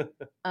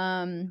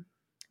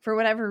 For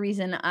whatever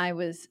reason, I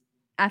was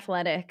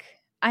athletic.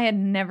 I had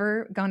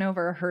never gone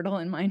over a hurdle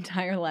in my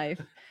entire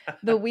life.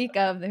 The week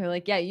of, they were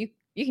like, yeah, you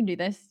can do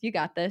this. You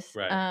got this.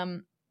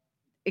 Right.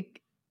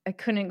 I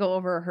couldn't go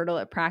over a hurdle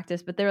at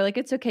practice, but they were like,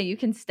 it's okay. You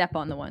can step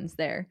on the ones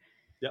there.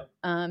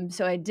 Yep.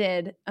 So I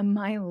did.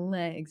 My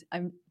legs,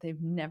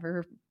 they've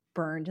never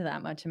burned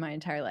that much in my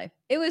entire life.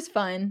 It was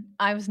fun.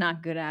 I was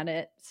not good at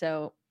it.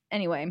 So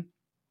anyway,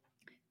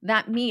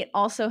 that meet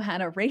also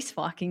had a race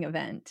walking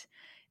event.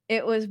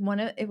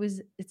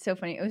 It's so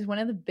funny. It was one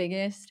of the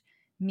biggest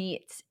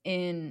meets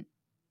in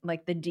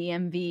like the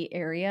DMV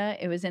area.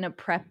 It was in a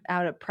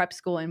prep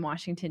school in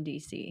Washington,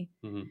 D.C.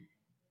 Mm-hmm.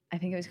 I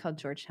think it was called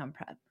Georgetown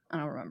Prep. I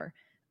don't remember.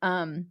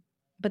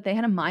 But they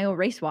had a mile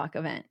race walk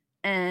event,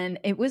 and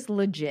it was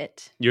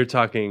legit. You're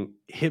talking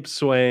hip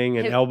swaying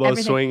and elbow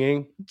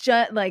swinging?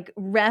 Just like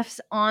refs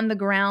on the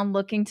ground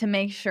looking to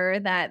make sure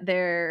that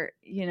their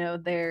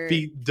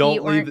feet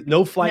don't leave,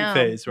 no flight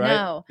phase, right?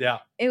 No. Yeah.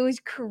 It was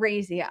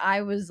crazy.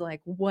 I was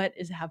like, what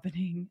is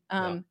happening?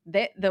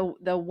 The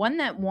one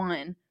that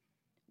won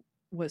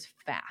was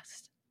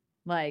fast.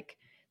 Like,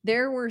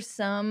 there were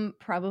some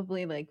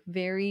probably like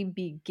very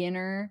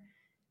beginner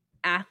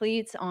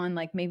athletes on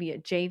like maybe a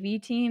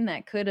JV team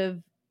that could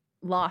have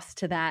lost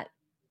to that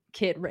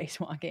kid race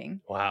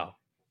walking. Wow.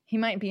 He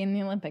might be in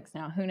the Olympics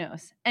now. Who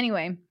knows?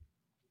 Anyway,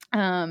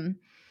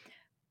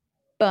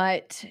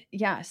 but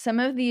yeah, some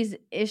of these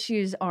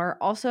issues are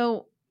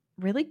also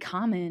really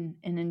common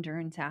in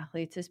endurance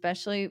athletes,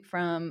 especially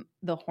from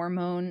the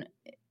hormone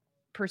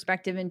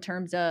perspective in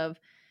terms of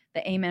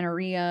the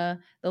amenorrhea,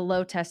 the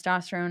low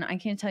testosterone. I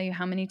can't tell you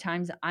how many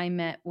times I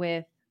met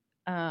with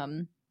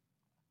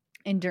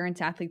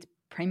endurance athletes,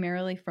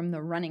 primarily from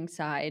the running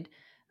side,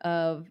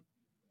 of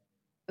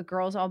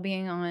girls all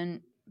being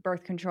on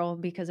birth control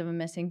because of a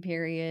missing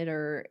period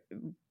or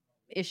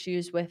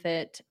issues with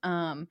it,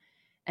 and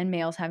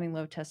males having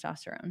low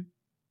testosterone.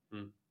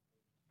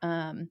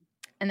 And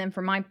then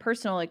from my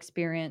personal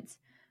experience,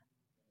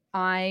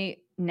 I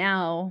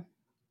now,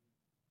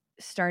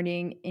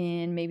 starting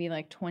in maybe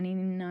like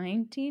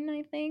 2019,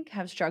 I think,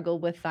 have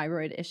struggled with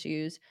thyroid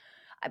issues.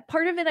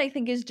 Part of it, I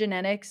think, is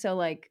genetic. So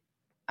like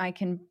I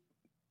can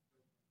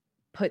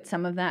put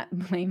some of that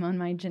blame on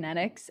my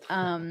genetics.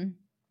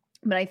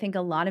 But I think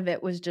a lot of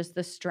it was just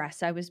the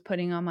stress I was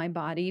putting on my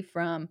body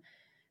from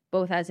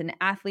both as an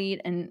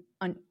athlete and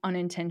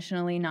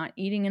unintentionally not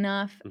eating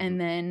enough. Mm-hmm. And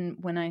then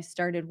when I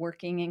started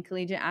working in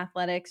collegiate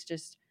athletics,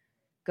 just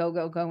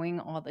going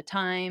all the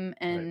time,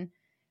 and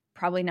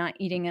probably not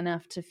eating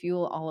enough to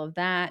fuel all of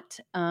that.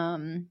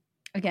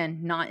 Again,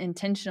 not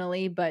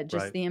intentionally, but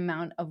just the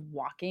amount of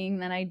walking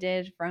that I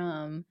did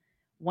from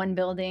one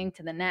building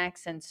to the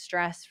next, and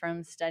stress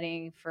from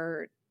studying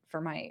for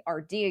my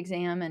RD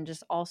exam, and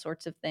just all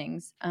sorts of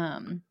things.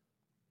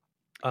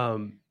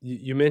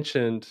 You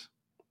mentioned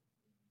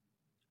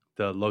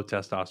the low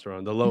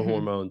testosterone, the low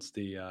hormones,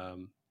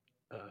 the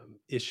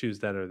issues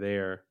that are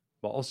there,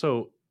 but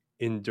also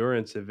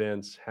endurance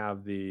events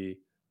have the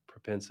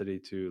propensity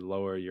to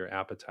lower your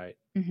appetite,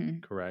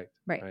 correct?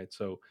 Right.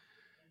 So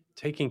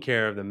taking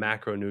care of the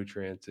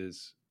macronutrients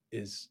is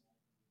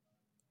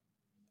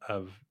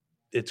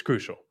it's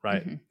crucial,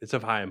 right? It's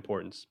of high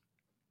importance.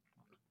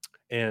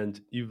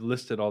 And you've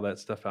listed all that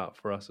stuff out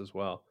for us as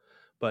well.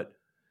 But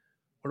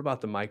what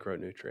about the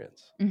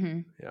micronutrients?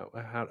 You know,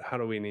 how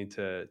do we need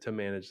to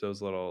manage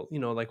those little,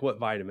 like what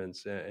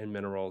vitamins and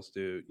minerals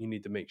do you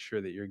need to make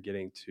sure that you're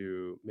getting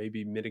to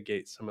maybe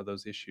mitigate some of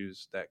those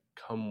issues that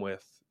come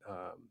with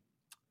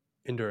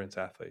endurance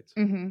athletes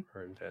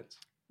or events?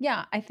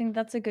 Yeah, I think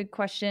that's a good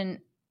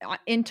question.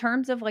 In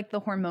terms of like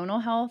the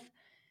hormonal health,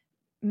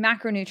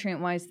 macronutrient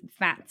wise,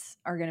 fats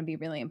are going to be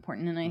really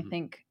important. And I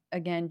think,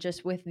 again,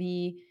 just with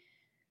the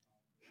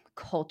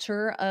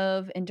culture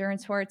of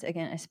endurance sports,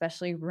 again,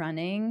 especially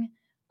running,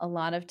 a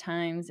lot of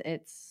times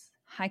it's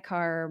high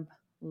carb,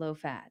 low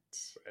fat,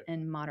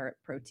 and moderate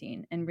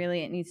protein. And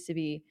really it needs to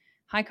be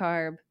high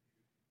carb,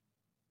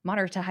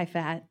 moderate to high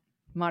fat,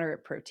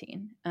 moderate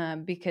protein.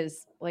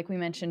 Because like we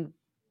mentioned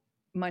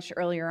much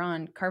earlier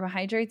on,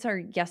 carbohydrates are,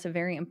 yes, a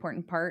very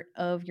important part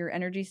of your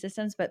energy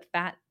systems, but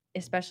fat,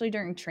 especially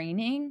during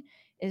training,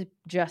 is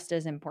just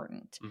as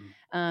important.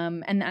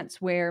 And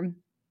that's where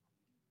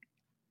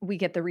we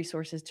get the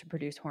resources to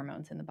produce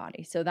hormones in the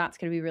body. So that's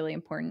going to be really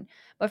important.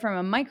 But from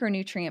a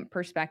micronutrient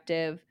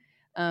perspective,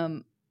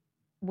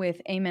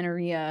 with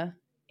amenorrhea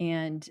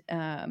and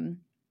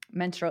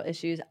menstrual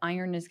issues,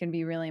 iron is going to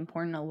be really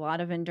important. A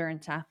lot of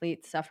endurance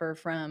athletes suffer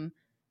from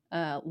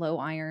low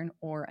iron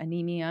or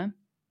anemia.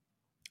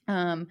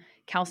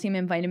 Calcium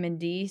and vitamin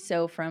D.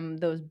 So from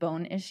those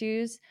bone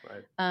issues,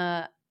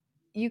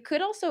 you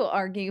could also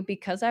argue,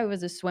 because I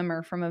was a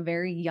swimmer from a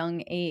very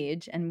young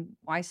age, and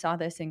I saw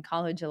this in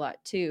college a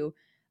lot too,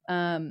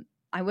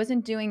 I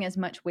wasn't doing as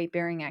much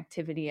weight-bearing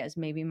activity as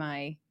maybe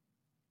my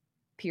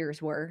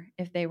peers were,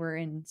 if they were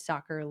in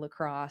soccer,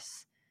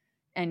 lacrosse,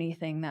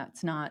 anything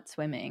that's not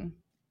swimming.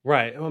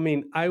 Right. I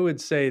mean, I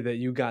would say that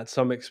you got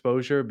some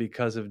exposure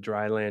because of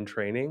dry land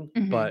training,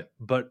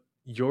 but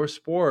your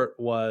sport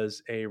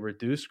was a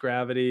reduced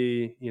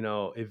gravity,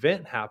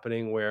 event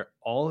happening where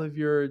all of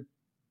your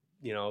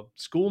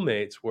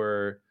schoolmates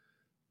were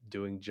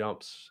doing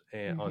jumps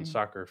on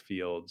soccer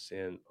fields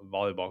and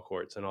volleyball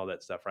courts and all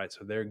that stuff, right?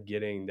 So they're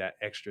getting that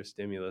extra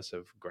stimulus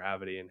of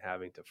gravity and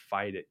having to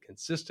fight it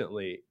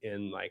consistently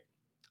in like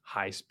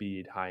high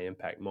speed, high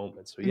impact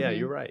moments. So yeah,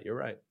 you're right.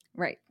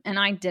 Right. And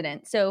I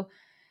didn't. So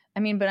I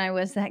mean, but I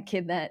was that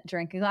kid that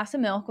drank a glass of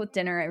milk with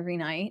dinner every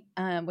night,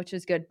 which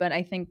was good. But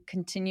I think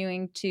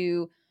continuing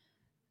to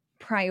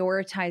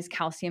prioritize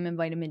calcium and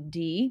vitamin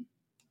D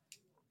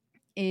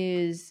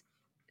is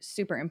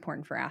super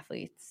important for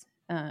athletes.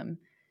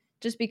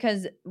 Just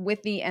because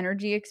with the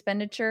energy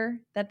expenditure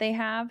that they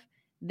have,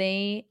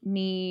 they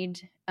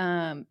need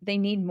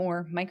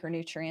more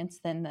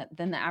micronutrients than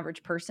the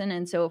average person.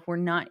 And so if we're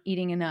not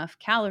eating enough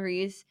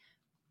calories,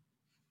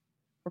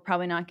 we're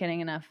probably not getting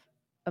enough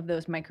of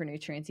those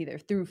micronutrients either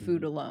through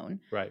food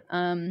alone. Right.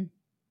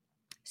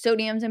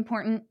 Sodium's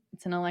important.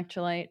 It's an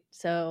electrolyte.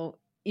 So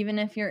even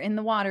if you're in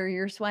the water,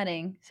 you're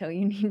sweating. So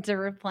you need to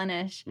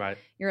replenish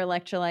your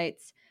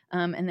electrolytes.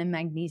 And then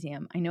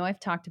magnesium. I know I've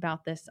talked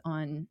about this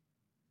on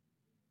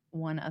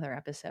one other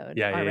episode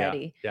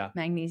already. Yeah.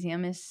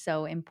 Magnesium is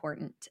so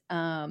important.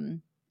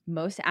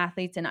 Most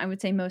athletes, and I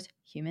would say most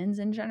humans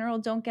in general,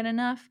 don't get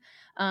enough.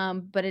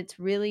 But it's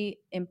really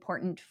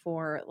important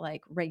for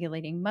like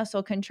regulating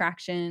muscle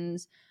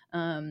contractions,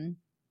 and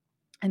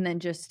then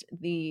just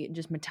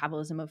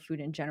metabolism of food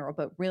in general,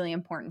 but really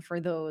important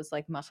for those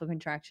like muscle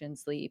contraction,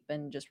 sleep,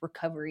 and just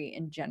recovery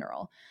in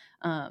general.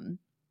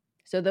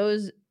 So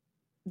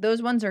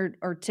those ones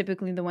are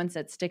typically the ones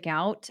that stick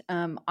out.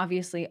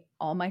 Obviously,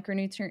 all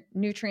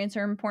micronutrients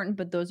are important,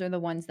 but those are the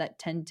ones that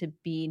tend to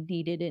be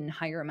needed in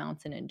higher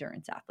amounts in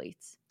endurance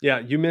athletes. Yeah,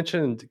 you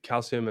mentioned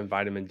calcium and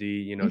vitamin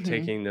D.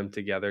 Taking them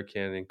together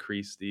can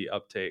increase the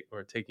uptake,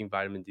 or taking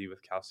vitamin D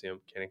with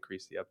calcium can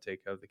increase the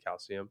uptake of the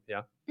calcium.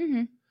 Yeah.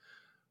 Mm-hmm.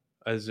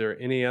 Is there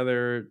any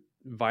other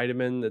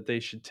vitamin that they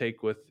should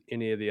take with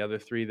any of the other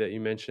three that you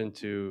mentioned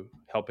to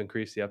help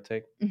increase the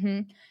uptake?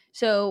 Mm-hmm.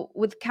 So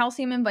with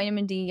calcium and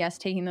vitamin D, yes,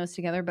 taking those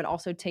together, but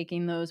also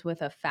taking those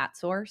with a fat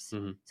source.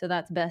 Mm-hmm. So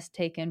that's best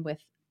taken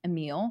with a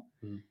meal.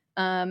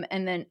 Mm-hmm.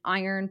 And then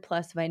iron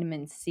plus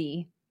vitamin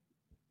C.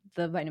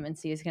 The vitamin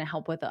C is going to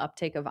help with the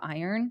uptake of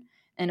iron,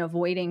 and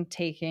avoiding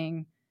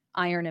taking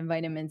iron and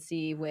vitamin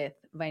C with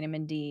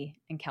vitamin D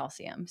and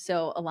calcium.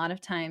 So a lot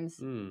of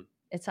times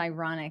it's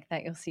ironic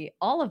that you'll see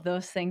all of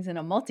those things in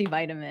a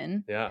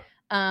multivitamin. Yeah.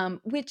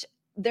 Which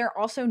they're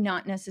also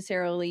not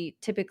necessarily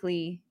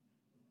typically,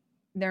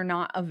 they're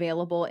not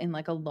available in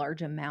like a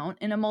large amount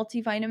in a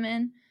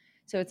multivitamin.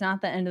 So it's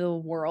not the end of the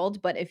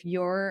world. But if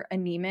you're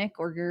anemic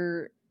or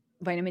you're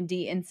vitamin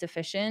D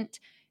insufficient,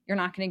 you're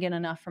not going to get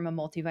enough from a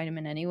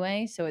multivitamin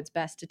anyway. So it's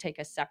best to take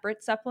a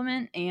separate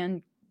supplement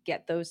and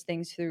get those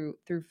things through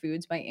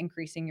foods by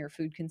increasing your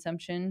food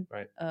consumption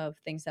of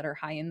things that are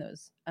high in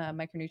those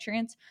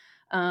micronutrients.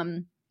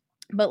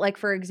 But like,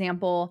 for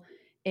example,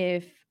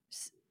 if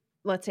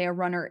let's say a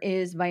runner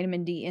is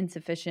vitamin D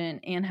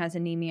insufficient and has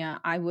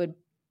anemia, I would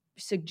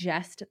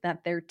suggest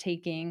that they're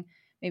taking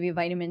maybe a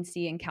vitamin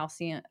D and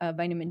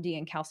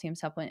calcium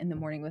supplement in the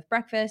morning with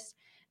breakfast,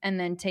 and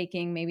then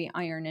taking maybe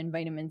iron and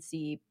vitamin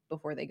C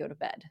before they go to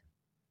bed.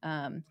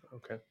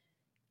 Okay.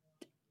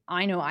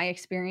 I know I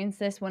experienced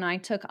this when I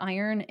took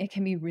iron. It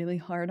can be really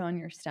hard on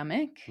your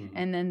stomach,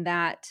 and then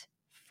that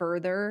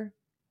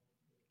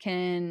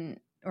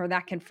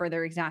can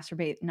further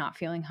exacerbate not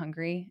feeling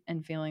hungry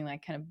and feeling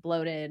like kind of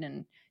bloated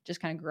and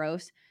just kind of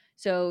gross.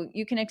 So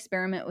you can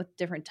experiment with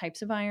different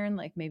types of iron,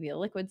 like maybe a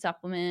liquid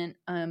supplement,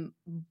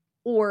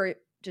 or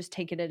just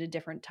take it at a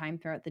different time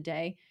throughout the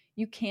day.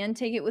 You can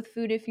take it with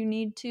food if you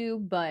need to,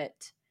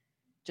 but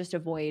just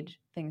avoid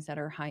things that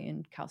are high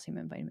in calcium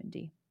and vitamin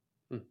D.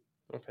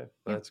 Okay.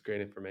 Well, that's great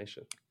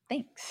information.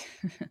 Thanks.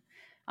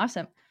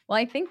 Awesome. Well,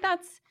 I think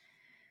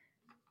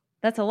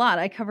that's a lot.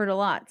 I covered a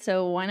lot.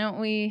 So why don't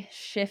we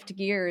shift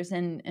gears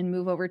and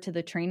move over to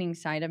the training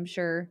side? I'm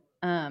sure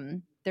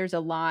there's a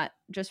lot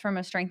just from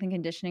a strength and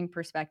conditioning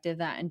perspective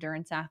that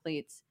endurance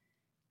athletes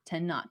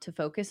tend not to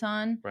focus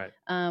on. Right.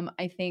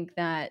 I think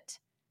that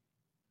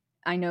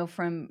I know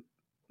from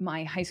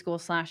my high school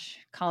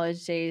 /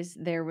 college days,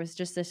 there was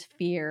just this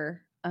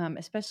fear,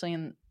 especially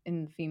in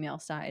the female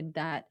side,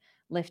 that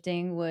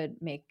lifting would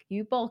make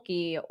you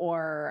bulky,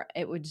 or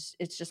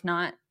it's just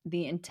not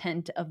the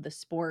intent of the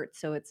sport,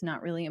 so it's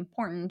not really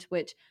important.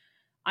 Which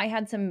I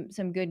had some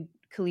good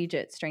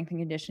collegiate strength and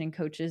conditioning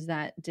coaches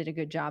that did a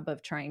good job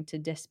of trying to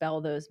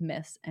dispel those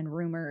myths and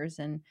rumors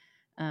and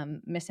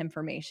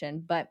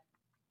misinformation. But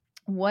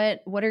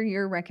what are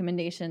your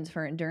recommendations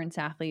for endurance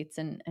athletes,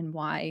 and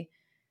why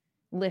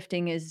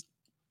lifting is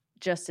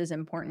just as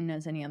important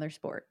as any other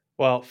sport?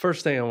 Well,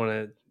 first thing I want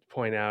to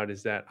point out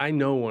is that I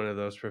know one of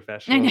those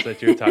professionals that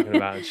you're talking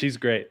about, and she's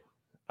great.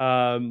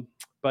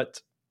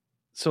 But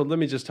so let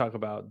me just talk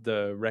about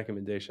the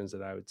recommendations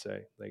that I would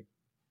say. Like,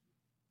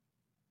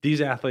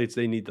 these athletes,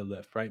 they need to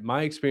lift, right?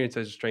 My experience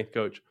as a strength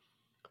coach,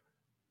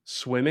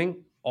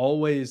 swimming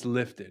always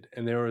lifted.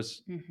 And there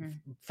was,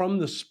 from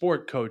the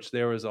sport coach,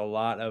 there was a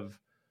lot of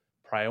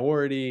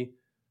priority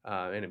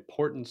and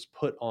importance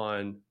put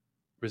on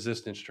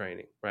resistance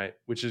training, right?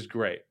 Which is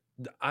great.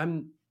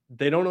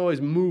 They don't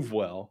always move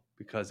well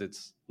because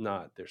it's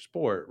not their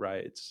sport,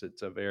 right? It's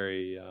a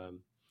very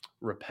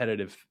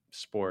repetitive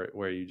sport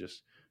where you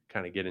just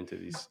kind of get into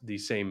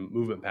these same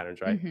movement patterns,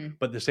 right?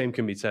 But the same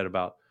can be said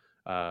about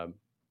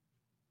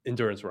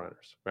endurance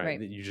runners, right?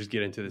 Right. You just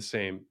get into the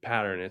same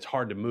pattern. It's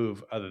hard to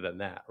move other than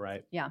that,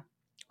 right? Yeah.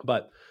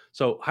 But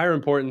so higher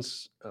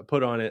importance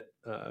put on it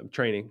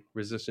training,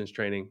 resistance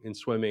training in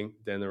swimming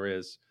than there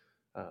is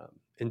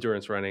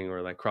endurance running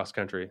or like cross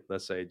country,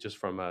 let's say, just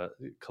from a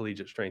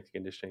collegiate strength and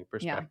conditioning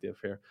perspective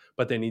here.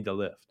 But they need to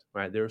lift,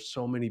 right? There are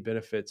so many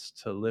benefits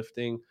to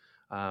lifting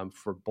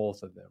for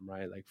both of them,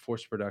 right? Like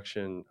force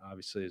production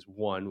obviously is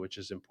one, which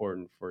is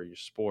important for your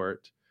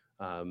sport.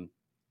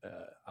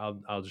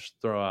 I'll just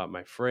throw out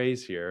my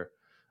phrase here.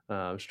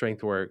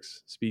 Strength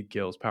works, speed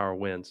kills, power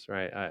wins,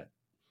 right?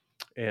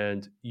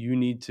 And you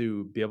need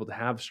to be able to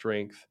have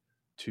strength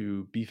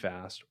to be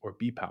fast or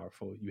be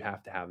powerful. You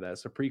have to have that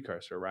as a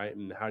precursor, right?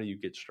 And how do you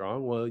get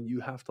strong? Well, you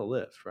have to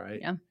lift, right?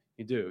 Yeah.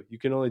 You do. You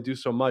can only do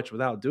so much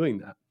without doing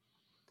that.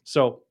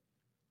 So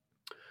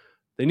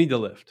they need to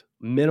lift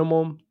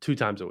minimum 2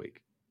 times a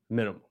week,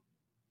 minimum,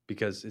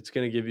 because it's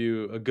going to give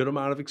you a good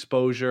amount of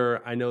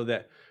exposure. I know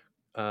that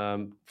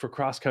for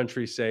cross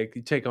country's sake,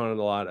 you take on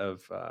a lot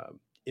of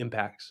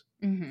impacts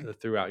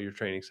throughout your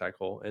training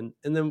cycle, and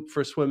then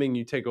for swimming,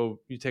 you take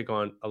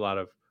on a lot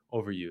of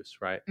overuse,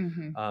 right?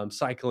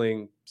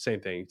 Cycling, same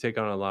thing. You take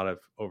on a lot of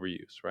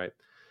overuse, right?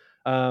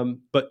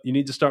 But you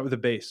need to start with a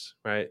base,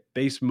 right?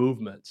 Base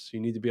movements.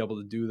 You need to be able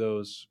to do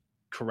those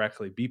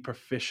correctly. Be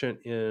proficient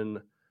in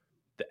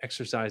the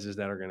exercises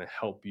that are going to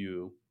help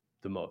you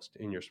the most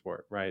in your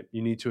sport, right?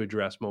 You need to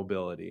address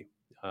mobility.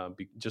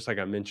 Just like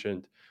I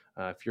mentioned,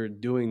 if you're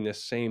doing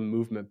this same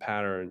movement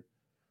pattern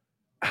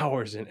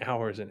hours and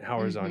hours and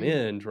hours on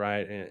end,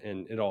 right,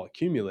 and it all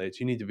accumulates,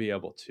 you need to be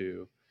able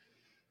to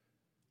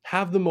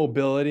have the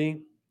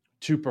mobility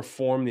to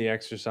perform the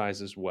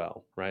exercise as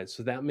well, right?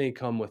 So that may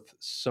come with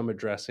some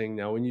addressing.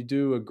 Now, when you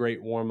do a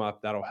great warm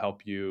up, that'll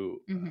help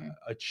you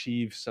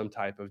achieve some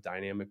type of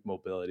dynamic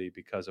mobility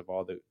because of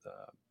all the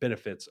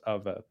benefits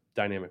of a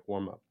dynamic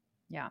warm up.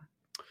 Yeah.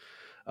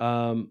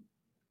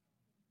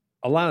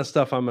 A lot of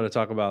stuff I'm going to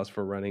talk about is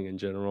for running in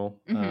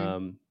general,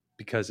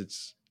 because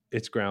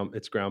it's ground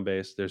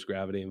based. There's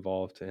gravity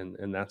involved,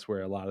 and that's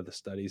where a lot of the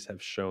studies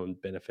have shown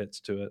benefits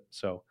to it.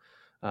 So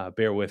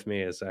bear with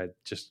me as I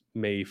just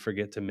may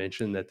forget to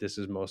mention that this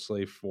is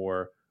mostly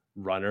for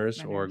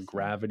runners or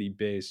gravity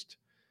based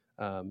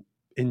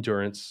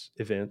endurance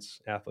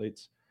events,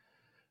 athletes.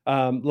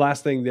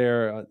 Last thing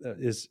there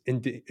is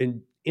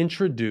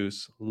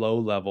introduce low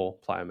level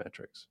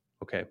plyometrics.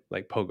 Okay,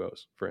 like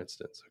pogos, for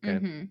instance.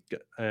 Okay,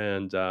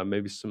 and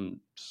maybe some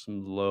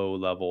low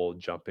level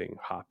jumping,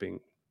 hopping,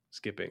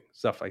 skipping,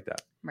 stuff like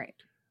that. Right.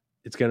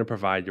 It's going to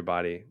provide your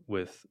body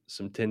with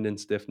some tendon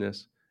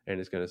stiffness, and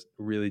it's going to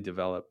really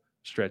develop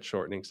stretch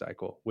shortening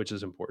cycle, which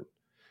is important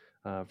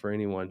for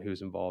anyone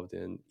who's involved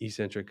in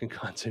eccentric and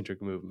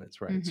concentric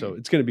movements. Right, so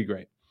it's going to be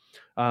great.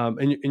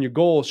 And your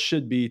goal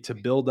should be to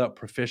build up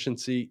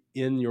proficiency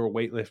in your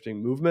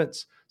weightlifting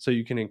movements so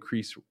you can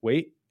increase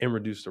weight and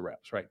reduce the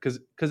reps, right?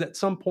 Because at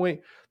some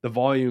point the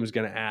volume is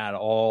going to add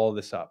all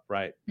this up,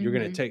 right? You're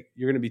going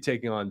to be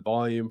taking on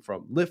volume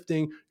from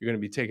lifting. You're going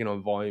to be taking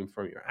on volume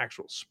from your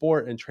actual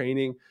sport and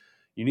training.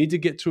 You need to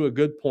get to a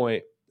good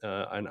point.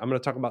 And I'm going to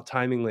talk about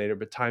timing later,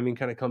 but timing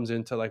kind of comes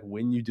into like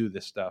when you do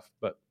this stuff.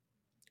 But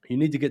you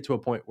need to get to a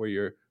point where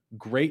you're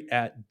great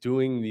at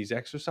doing these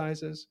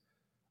exercises,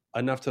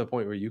 enough to the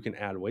point where you can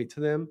add weight to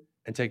them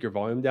and take your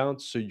volume down,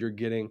 so you're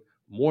getting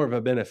more of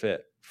a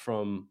benefit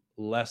from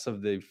less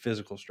of the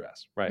physical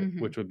stress, right?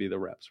 Which would be the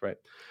reps, right?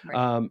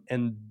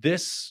 And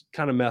this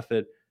kind of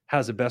method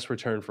has the best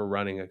return for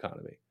running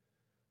economy,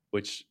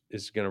 which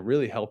is going to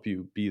really help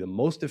you be the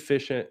most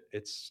efficient.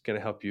 It's going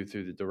to help you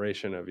through the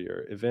duration of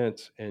your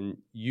event, and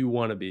you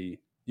want to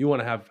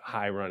have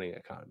high running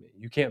economy.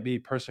 You can't be a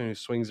person who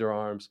swings their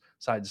arms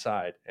side to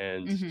side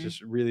and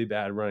just really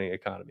bad running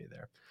economy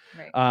there.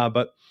 Right.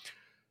 But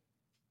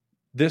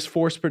this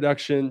force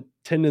production,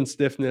 tendon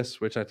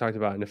stiffness, which I talked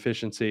about in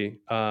efficiency,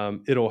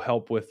 it'll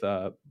help with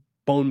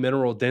bone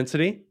mineral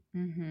density.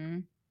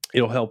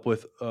 It'll help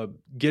with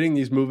getting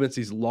these movements,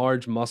 these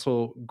large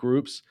muscle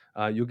groups.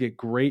 You'll get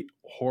great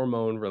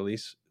hormone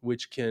release,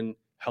 which can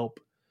help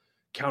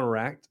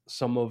counteract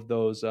some of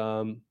those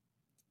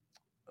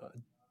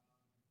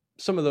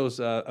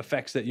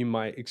effects that you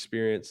might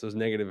experience, those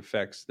negative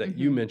effects that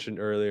you mentioned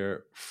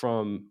earlier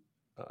from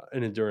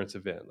an endurance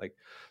event.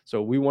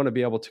 So we want to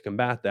be able to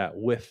combat that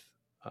with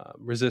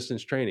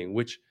resistance training,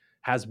 which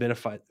has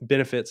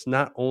benefits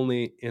not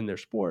only in their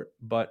sport,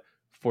 but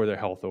for their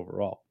health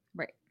overall.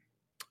 Right.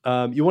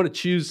 You want to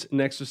choose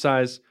an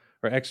exercise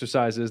or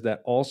exercises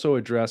that also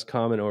address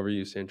common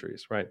overuse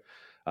injuries, right?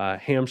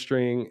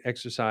 Hamstring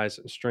exercise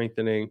and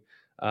strengthening,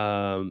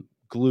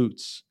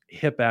 glutes,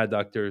 hip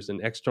adductors, and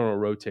external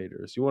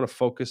rotators. You want to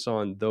focus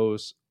on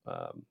those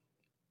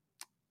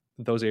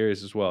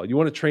areas as well. You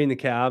want to train the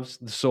calves,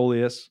 the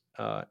soleus,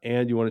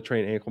 and you want to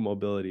train ankle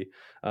mobility.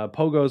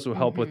 Pogos will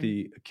help with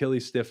the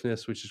Achilles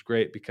stiffness, which is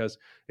great because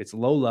it's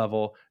low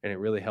level and it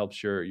really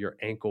helps your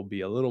ankle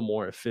be a little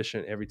more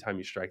efficient every time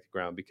you strike the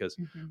ground, because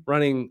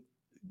running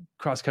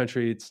cross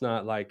country, it's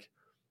not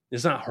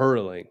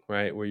hurling,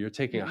 right? Where you're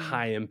taking a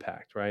high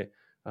impact, right?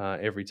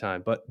 every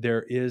time. But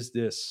there is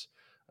this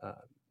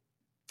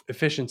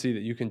efficiency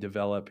that you can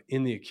develop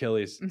in the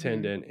Achilles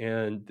tendon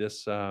and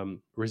this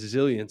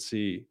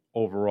resiliency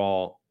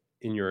overall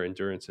in your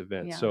endurance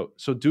event. Yeah.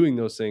 So doing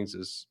those things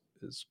is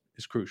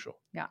crucial.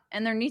 Yeah.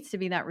 And there needs to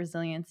be that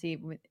resiliency,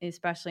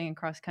 especially in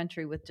cross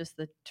country with just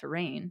the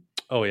terrain.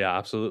 Oh yeah,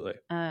 absolutely.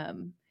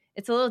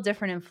 It's a little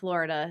different in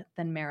Florida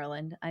than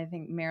Maryland. I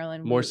think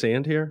Maryland more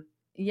sand here.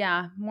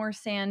 Yeah, more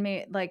sand.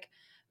 Like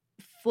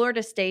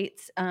Florida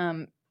State's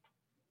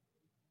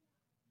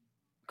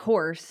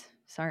course.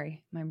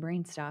 Sorry, my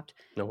brain stopped.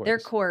 No worries. Their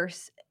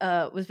course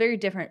was very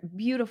different.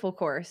 Beautiful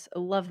course. I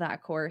love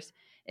that course.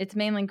 It's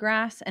mainly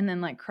grass and then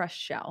like crushed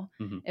shell.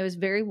 Mm-hmm. It was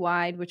very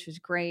wide, which was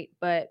great.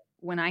 But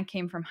when I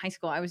came from high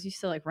school, I was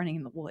used to like running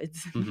in the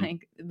woods. Mm-hmm.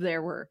 Like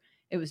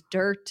it was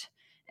dirt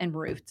and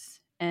roots,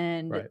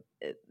 and right.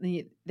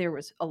 There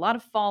was a lot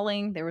of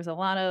falling. There was a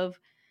lot of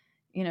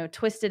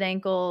twisted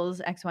ankles,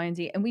 X, Y, and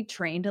Z. And we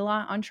trained a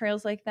lot on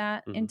trails like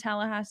that in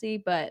Tallahassee,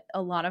 but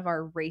a lot of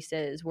our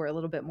races were a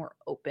little bit more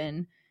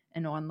open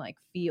and on like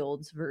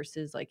fields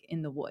versus like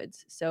in the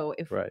woods. So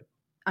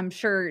I'm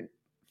sure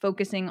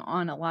focusing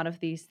on a lot of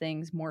these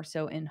things more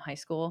so in high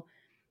school,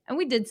 and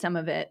we did some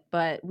of it,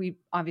 but we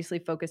obviously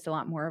focused a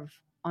lot more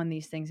on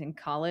these things in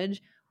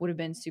college, would have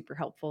been super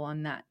helpful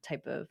on that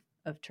type of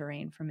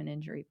terrain from an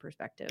injury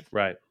perspective.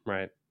 Right.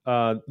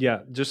 Yeah,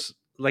 just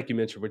like you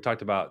mentioned, we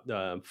talked about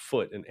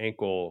foot and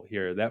ankle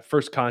here. That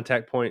first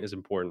contact point is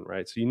important,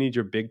 right? So you need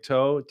your big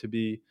toe to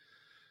be,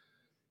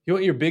 you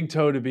want your big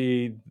toe to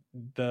be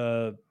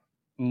the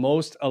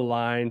most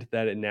aligned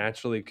that it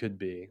naturally could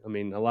be. I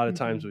mean, a lot of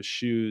times with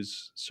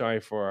shoes, sorry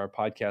for our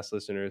podcast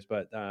listeners,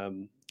 but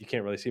you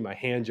can't really see my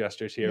hand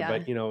gestures here,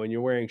 but when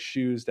you're wearing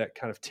shoes that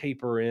kind of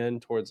taper in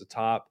towards the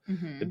top,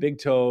 the big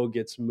toe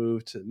gets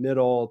moved to the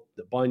middle,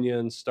 the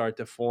bunions start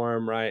to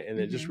form, right? And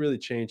it just really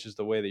changes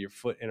the way that your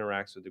foot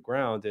interacts with the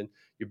ground. And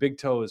your big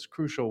toe is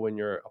crucial when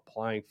you're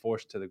applying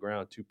force to the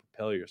ground to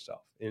propel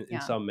yourself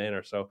in some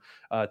manner. So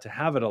to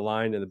have it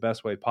aligned in the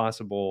best way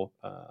possible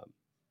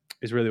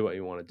is really what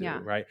you want to do,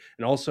 right?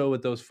 And also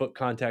with those foot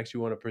contacts, you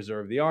want to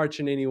preserve the arch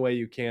in any way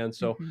you can.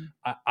 So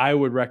I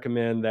would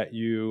recommend that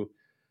you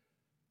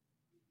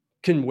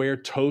can wear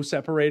toe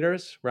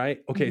separators,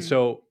 right? Okay,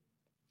 so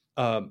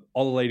all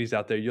the ladies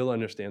out there, you'll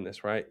understand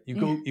this, right? You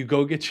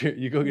go get a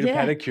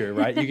pedicure,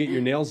 right? You get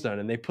your nails done,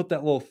 and they put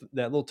that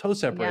little toe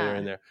separator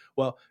in there.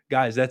 Well,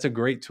 guys, that's a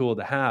great tool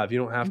to have. You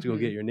don't have to go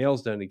get your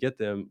nails done to get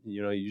them.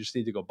 You just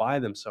need to go buy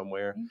them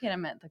somewhere. You can get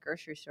them at the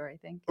grocery store, I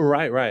think.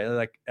 Right,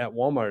 like at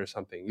Walmart or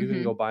something. You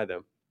can go buy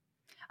them.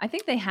 I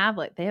think they have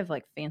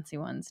fancy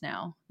ones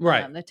now,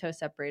 right? The toe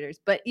separators.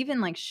 But even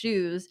like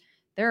shoes,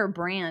 there are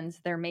brands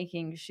they're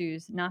making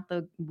shoes, not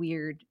the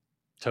weird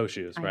toe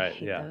shoes, right?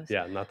 Yeah,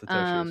 not the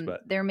toe shoes,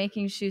 but they're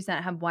making shoes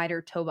that have wider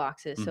toe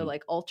boxes. So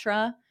like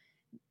Ultra,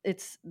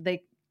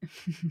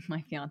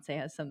 my fiance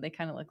has some. They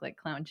kind of look like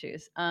clown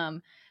shoes.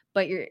 But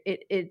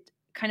it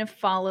kind of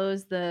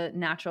follows the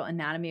natural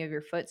anatomy of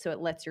your foot, so it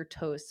lets your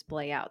toes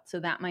splay out.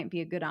 So that might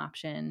be a good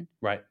option,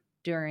 right?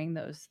 During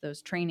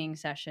those training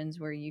sessions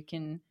where you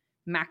can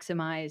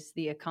maximize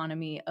the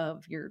economy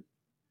of your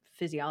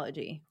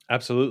physiology.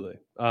 Absolutely.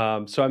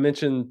 So I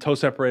mentioned toe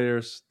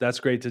separators. That's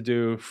great to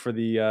do for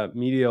the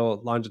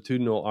medial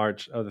longitudinal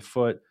arch of the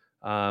foot,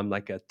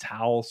 like a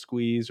towel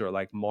squeeze or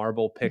like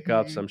marble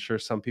pickups. I'm sure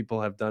some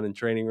people have done in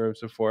training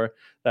rooms before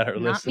that are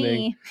Not listening.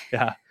 Me.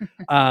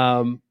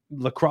 Yeah.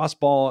 Lacrosse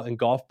ball and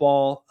golf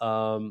ball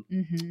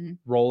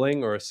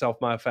rolling or a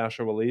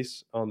self-myofascial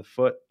release on the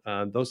foot.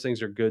 Those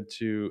things are good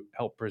to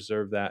help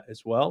preserve that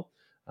as well.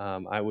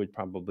 I would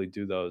probably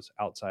do those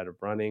outside of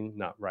running,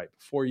 not right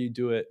before you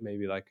do it,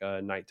 maybe like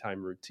a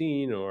nighttime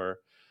routine or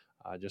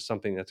just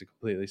something that's a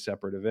completely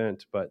separate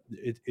event. But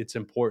it's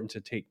important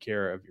to take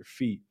care of your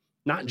feet,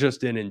 not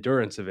just in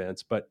endurance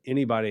events, but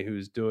anybody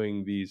who's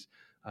doing these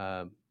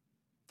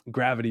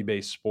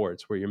gravity-based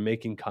sports where you're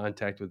making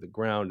contact with the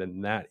ground,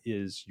 and that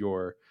is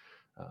your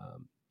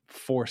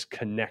force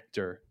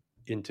connector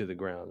into the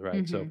ground,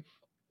 right? So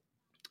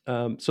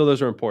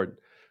those are important.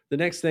 The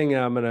next thing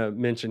I'm going to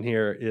mention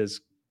here is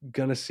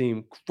going to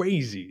seem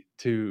crazy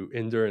to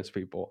endurance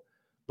people,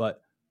 but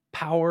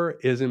power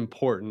is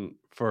important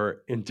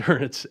for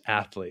endurance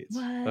athletes.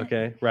 What?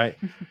 Okay, right?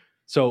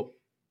 So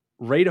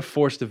rate of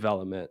force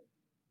development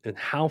and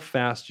how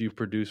fast you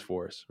produce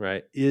force,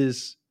 right,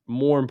 is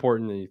more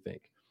important than you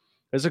think.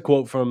 There's a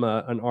quote from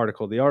an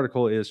article. The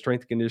article is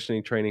Strength and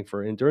Conditioning Training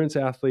for Endurance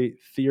Athlete,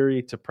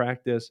 Theory to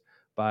Practice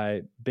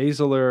by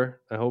Basiler.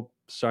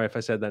 Sorry if I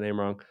said that name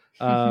wrong,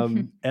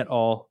 et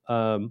al.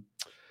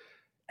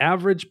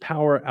 Average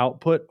power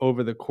output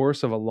over the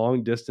course of a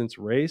long distance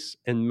race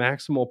and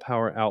maximal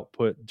power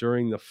output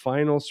during the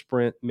final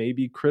sprint may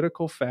be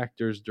critical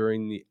factors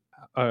during the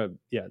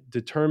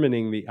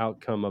determining the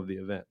outcome of the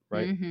event,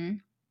 right?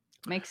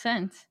 Makes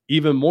sense.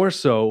 Even more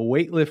so,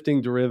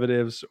 weightlifting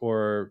derivatives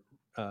or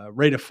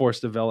rate of force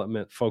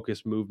development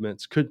focused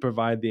movements could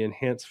provide the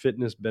enhanced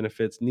fitness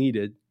benefits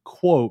needed,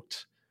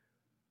 quote,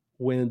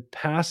 when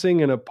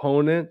passing an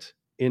opponent,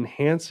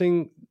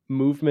 enhancing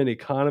movement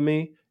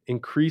economy,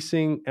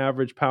 increasing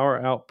average power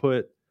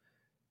output,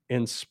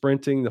 and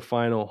sprinting the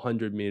final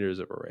 100 meters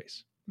of a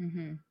race.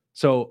 Mm-hmm.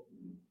 So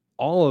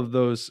all of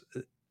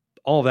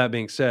that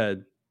being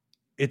said,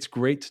 it's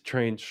great to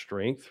train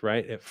strength,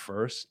 right, at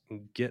first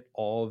and get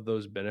all of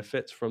those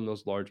benefits from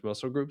those large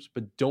muscle groups.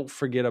 But don't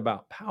forget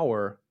about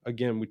power.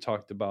 Again, we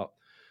talked about,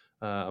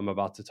 I'm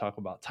about to talk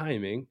about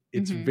timing.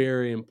 It's Mm-hmm.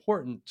 very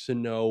important to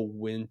know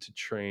when to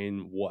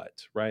train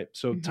what, right?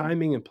 So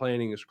timing and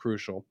planning is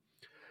crucial.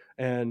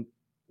 And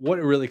what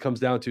it really comes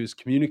down to is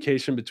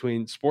communication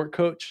between sport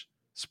coach,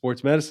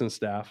 sports medicine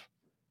staff,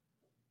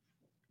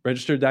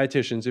 registered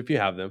dietitians, if you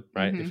have them,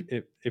 right?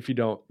 If you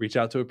don't, reach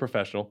out to a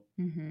professional,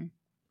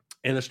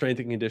 and the strength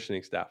and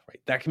conditioning staff, right?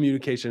 That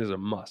communication is a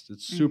must.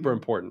 It's super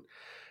important.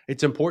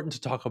 It's important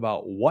to talk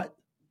about what,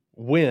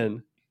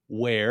 when,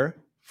 where,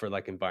 for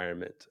like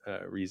environment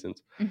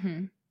reasons,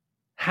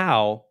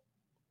 how,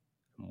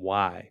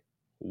 why.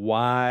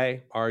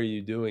 Why are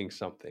you doing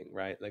something,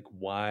 right? Like,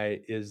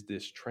 why is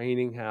this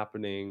training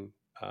happening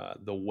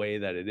the way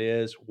that it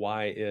is?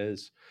 Why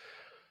is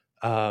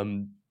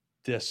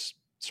this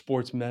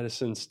sports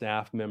medicine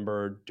staff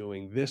member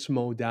doing this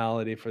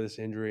modality for this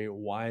injury?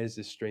 Why is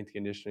this strength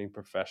conditioning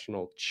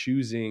professional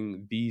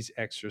choosing these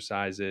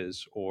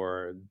exercises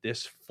or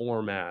this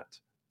format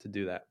to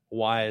do that?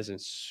 Why is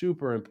it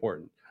super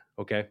important?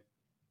 Okay.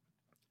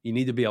 You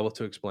need to be able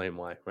to explain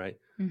why, right?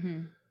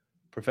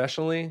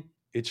 Professionally,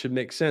 it should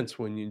make sense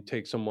when you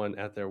take someone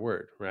at their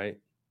word, right?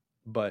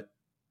 But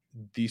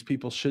these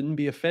people shouldn't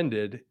be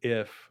offended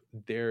if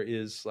there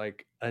is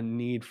like a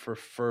need for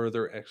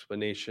further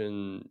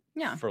explanation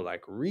for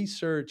like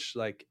research.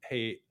 Like,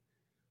 hey,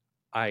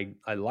 I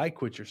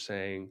like what you're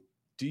saying.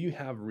 Do you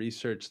have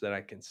research that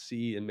I can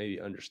see and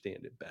maybe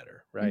understand it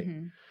better, right?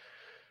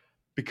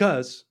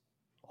 Because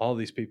all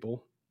these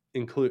people,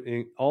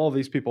 including all of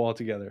these people all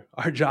together,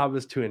 our job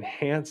is to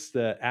enhance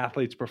the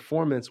athlete's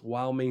performance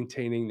while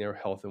maintaining their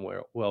health and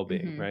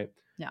well-being, right?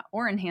 Yeah,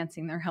 or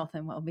enhancing their health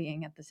and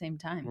well-being at the same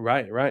time.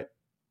 Right.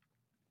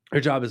 Our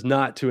job is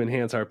not to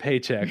enhance our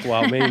paycheck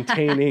while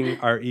maintaining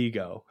our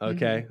ego.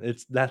 Okay.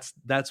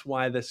 That's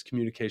why this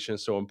communication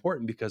is so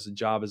important, because the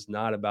job is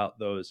not about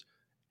those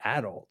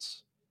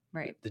adults.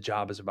 Right. The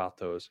job is about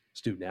those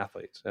student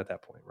athletes at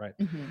that point. Right.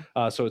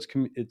 So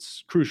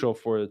it's crucial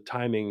for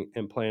timing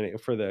and planning,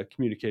 for the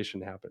communication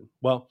to happen.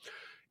 Well,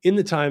 in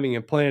the timing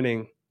and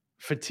planning,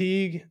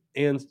 fatigue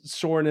and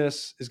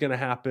soreness is going to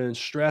happen.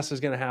 Stress is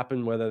going to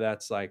happen, whether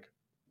that's like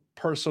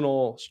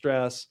personal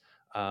stress,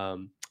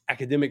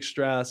 academic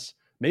stress,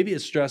 maybe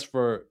it's stress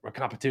for a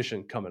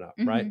competition coming up,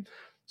 right?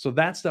 So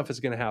that stuff is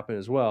going to happen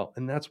as well.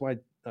 And that's why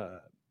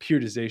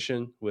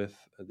periodization with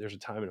there's a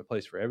time and a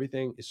place for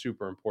everything is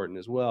super important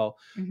as well,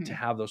 to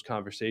have those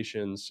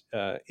conversations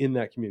in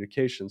that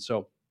communication.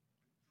 So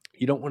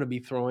you don't want to be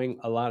throwing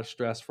a lot of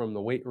stress from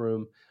the weight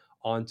room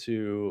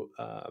onto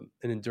an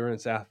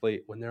endurance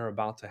athlete when they're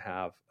about to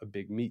have a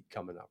big meet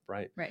coming up,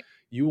 right? Right.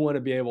 You want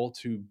to be able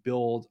to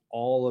build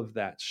all of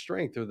that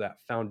strength or that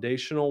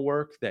foundational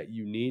work that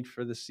you need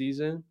for the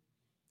season.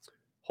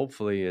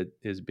 Hopefully it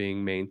is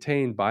being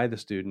maintained by the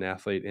student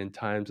athlete in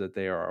times that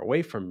they are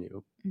away from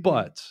you.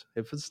 But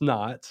if it's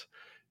not,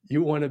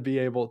 you want to be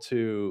able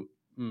to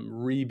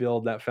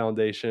rebuild that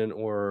foundation,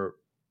 or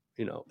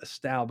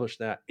establish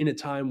that in a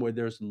time where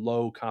there's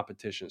low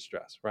competition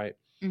stress, right?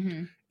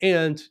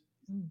 And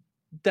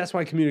that's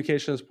why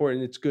communication is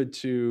important. It's good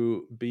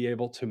to be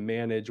able to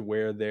manage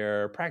where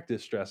their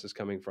practice stress is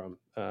coming from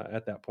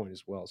at that point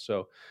as well.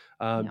 So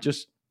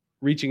just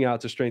reaching out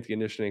to strength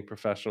conditioning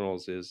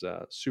professionals is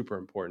super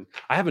important.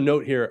 I have a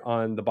note here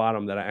on the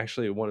bottom that I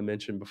actually want to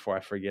mention before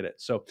I forget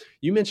it. So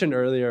you mentioned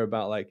earlier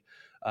about like,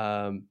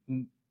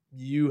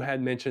 you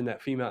had mentioned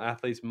that female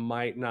athletes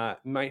might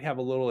have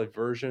a little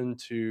aversion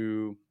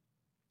to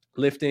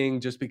lifting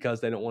just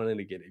because they don't want it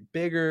to get any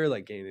bigger,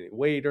 like gain any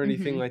weight or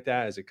anything like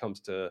that, as it comes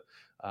to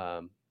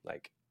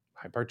like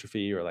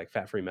hypertrophy or like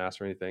fat-free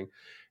mass or anything.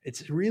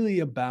 It's really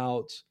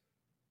about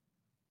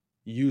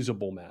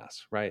usable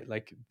mass, right?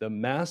 Like the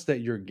mass that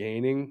you're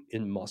gaining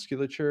in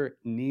musculature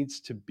needs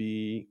to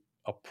be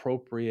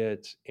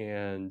appropriate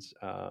and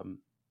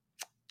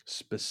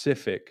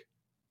specific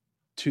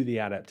to the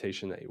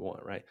adaptation that you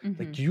want, right?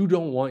 Like you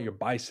don't want your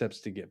biceps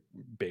to get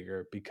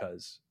bigger,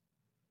 because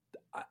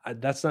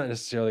that's not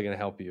necessarily going to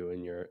help you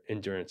in your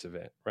endurance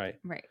event, right?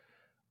 Right.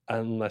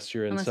 Unless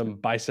you're in some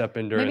bicep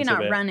endurance maybe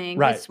not event. running,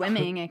 right? But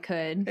swimming it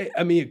could.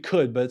 I mean, it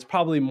could, but it's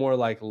probably more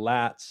like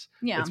lats.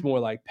 Yeah. It's more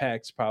like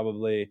pecs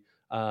probably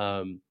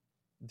than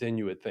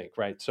you would think,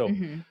 right? So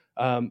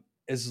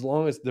as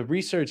long as the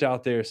research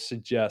out there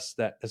suggests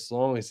that as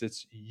long as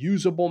it's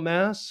usable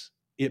mass,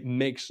 it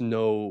makes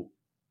no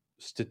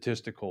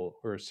statistical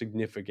or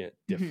significant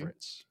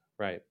difference.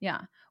 Right.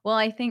 Yeah. Well,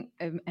 I think,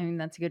 I mean,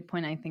 that's a good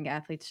point. I think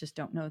athletes just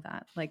don't know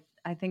that. Like,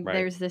 I think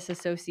there's this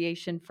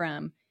association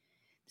from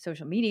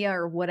social media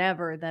or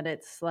whatever, that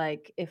it's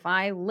like, if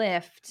I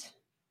lift,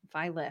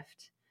 I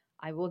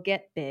will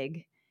get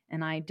big,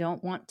 and I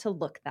don't want to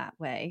look that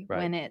way. Right.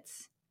 When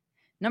it's,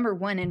 number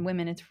one, in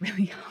women, it's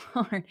really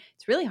hard.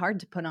 It's really hard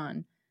to put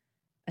on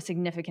a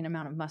significant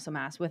amount of muscle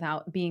mass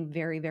without being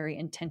very, very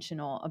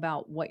intentional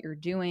about what you're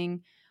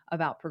doing,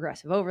 about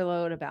progressive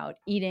overload, about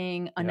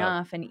eating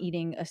enough and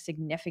eating a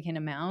significant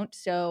amount.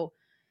 So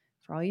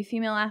for all you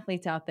female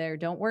athletes out there,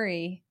 don't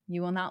worry.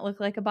 You will not look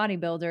like a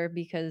bodybuilder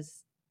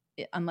because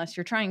unless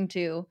you're trying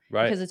to,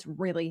 because it's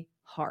really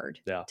hard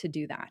to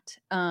do that.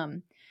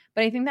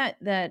 But I think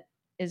that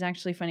is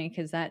actually funny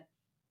because that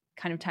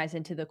kind of ties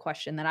into the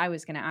question that I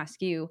was going to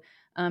ask you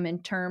in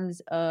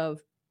terms of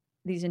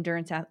these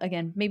endurance,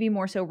 again, maybe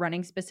more so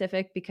running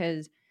specific,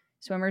 because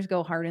swimmers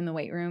go hard in the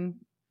weight room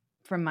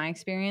from my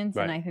experience.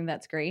 And I think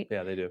that's great.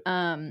 Yeah, they do.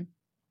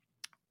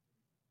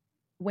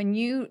 When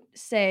you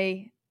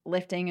say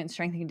lifting and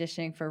strength and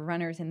conditioning for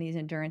runners and these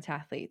endurance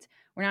athletes,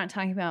 we're not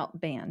talking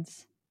about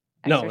bands.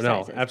 No,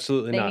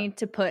 absolutely not.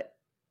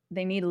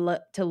 They need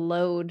to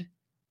load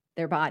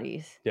their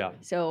bodies. Yeah.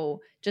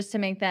 So just to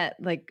make that,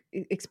 like,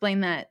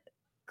 explain that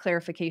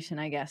clarification,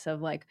 I guess,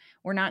 of like,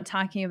 we're not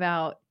talking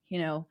about,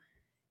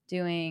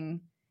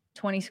 doing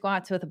 20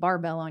 squats with a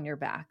barbell on your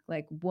back.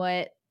 Like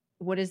what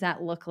does that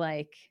look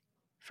like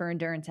for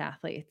endurance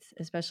athletes,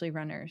 especially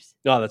runners?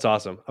 No, that's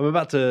awesome. I'm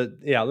about to,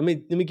 let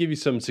me give you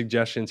some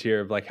suggestions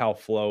here of like how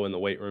flow in the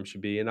weight room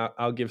should be. And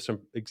I'll give some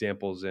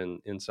examples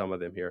in some of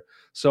them here.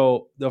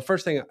 So the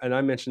first thing, and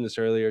I mentioned this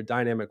earlier,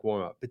 dynamic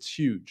warm up. It's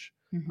huge.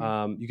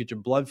 You get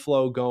your blood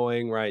flow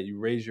going, right? You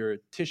raise your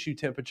tissue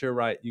temperature,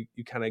 right?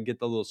 You kind of get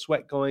the little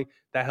sweat going.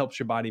 That helps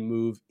your body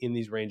move in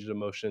these ranges of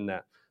motion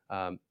that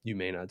you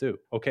may not do.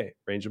 Okay,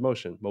 range of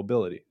motion,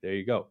 mobility. There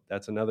you go.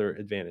 That's another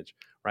advantage,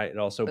 right? It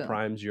also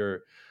primes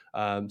your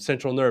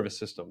central nervous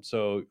system.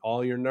 So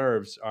all your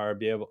nerves are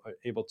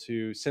able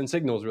to send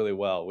signals really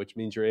well, which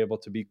means you're able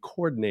to be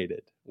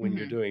coordinated when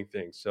you're doing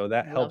things. So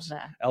that helps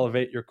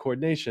elevate your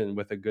coordination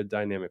with a good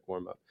dynamic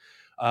warm-up.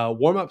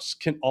 Warm-ups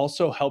can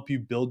also help you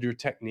build your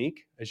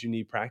technique as you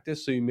need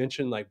practice. So you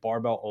mentioned like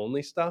barbell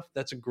only stuff.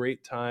 That's a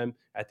great time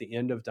at the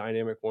end of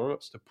dynamic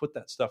warm-ups to put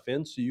that stuff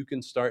in so you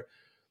can start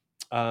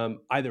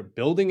either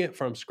building it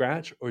from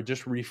scratch or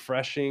just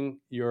refreshing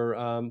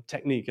your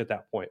technique at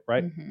that point,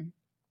 right?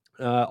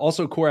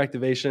 Also core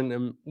activation.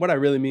 And what I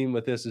really mean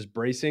with this is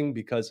bracing,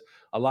 because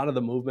a lot of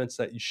the movements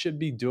that you should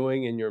be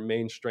doing in your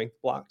main strength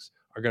blocks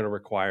are going to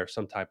require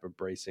some type of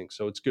bracing.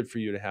 So it's good for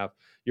you to have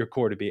your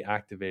core to be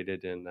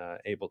activated and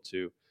able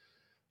to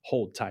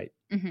hold tight.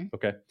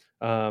 Okay.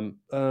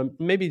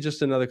 Maybe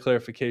just another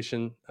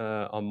clarification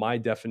on my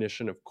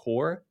definition of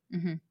core.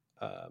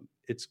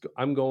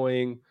 I'm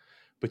going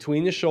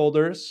between the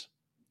shoulders,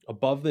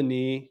 above the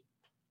knee,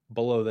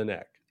 below the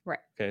neck. Right.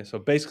 Okay. So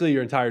basically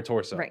your entire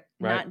torso. Right.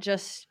 Not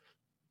just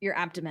your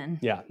abdomen.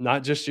 Yeah.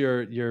 Not just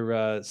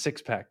your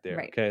six pack there.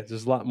 Right. Okay.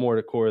 There's a lot more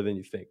to core than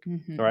you think.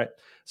 All right.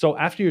 So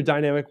after your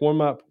dynamic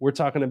warm up, we're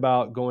talking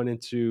about going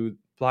into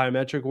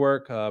plyometric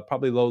work,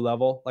 probably low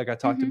level, like I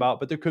talked about,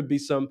 but there could be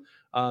some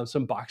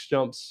box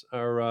jumps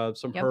or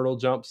some hurdle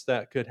jumps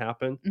that could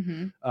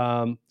happen.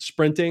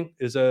 Sprinting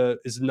is a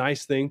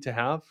nice thing to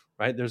have,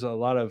 right? There's a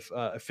lot of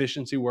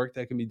efficiency work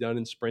that can be done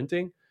in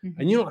sprinting,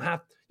 and you don't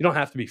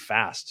have to be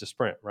fast to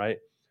sprint, right?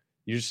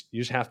 You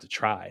just have to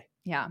try.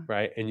 Yeah.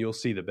 Right. And you'll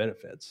see the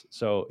benefits.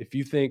 So if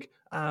you think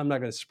I'm not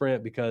going to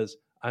sprint because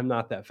I'm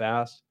not that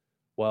fast,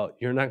 well,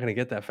 you're not going to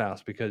get that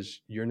fast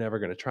because you're never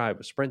going to try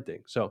with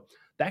sprinting. So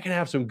that can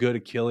have some good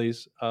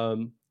Achilles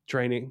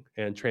training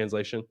and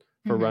translation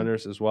for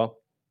runners as well.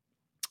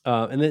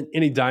 And then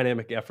any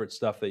dynamic effort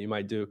stuff that you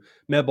might do,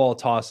 med ball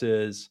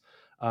tosses,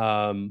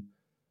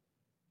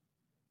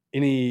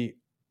 any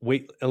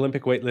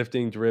Olympic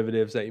weightlifting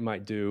derivatives that you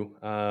might do.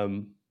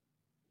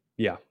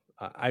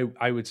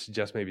 I would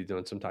suggest maybe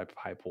doing some type of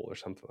high pull or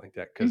something like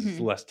that because it's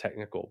less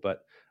technical,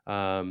 but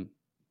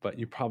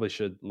you probably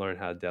should learn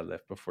how to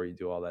deadlift before you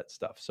do all that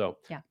stuff. So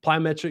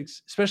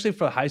plyometrics, especially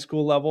for the high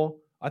school level,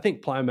 I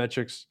think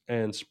plyometrics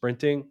and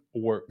sprinting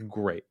work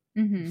great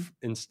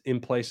in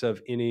place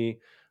of any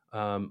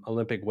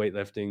Olympic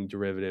weightlifting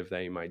derivative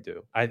that you might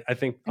do. I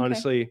think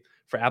honestly,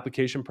 for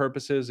application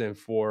purposes and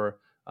for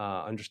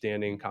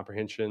understanding,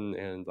 comprehension,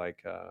 and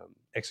like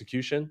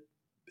execution,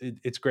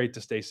 it's great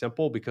to stay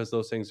simple because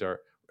those things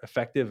are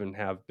effective and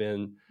have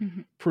been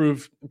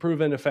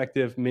proven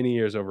effective many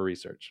years over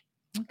research.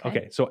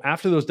 Okay. So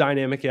after those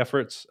dynamic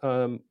efforts,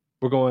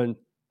 we're going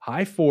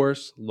high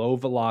force, low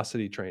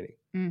velocity training.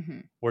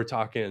 We're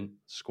talking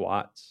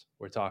squats.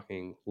 We're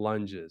talking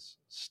lunges,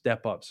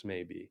 step ups,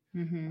 maybe.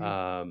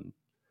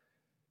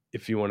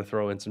 If you want to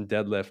throw in some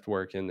deadlift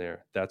work in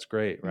there, that's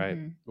great, right?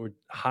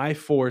 High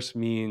force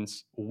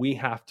means we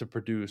have to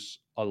produce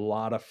a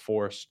lot of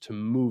force to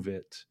move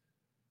it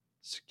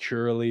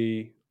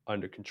securely,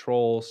 under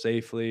control,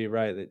 safely,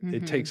 right?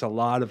 It takes a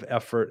lot of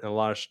effort and a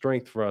lot of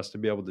strength for us to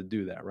be able to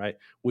do that, right?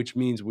 Which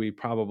means we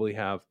probably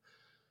have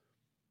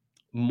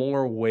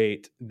more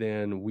weight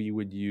than we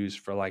would use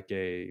for like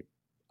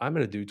I'm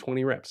going to do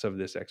 20 reps of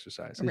this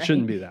exercise. It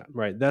shouldn't be that,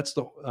 right? That's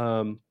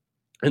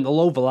and the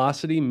low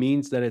velocity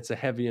means that it's a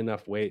heavy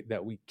enough weight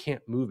that we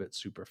can't move it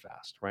super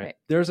fast, right?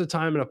 There's a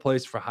time and a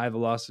place for high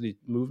velocity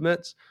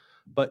movements,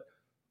 but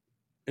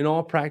in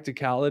all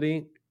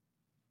practicality,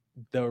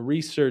 the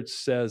research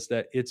says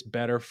that it's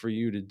better for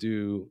you to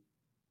do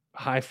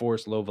high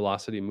force, low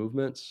velocity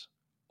movements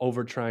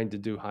over trying to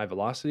do high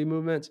velocity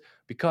movements,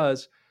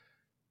 because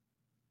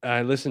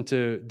I listened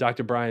to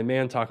Dr. Brian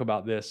Mann talk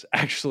about this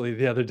actually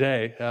the other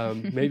day,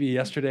 maybe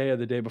yesterday or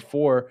the day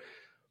before.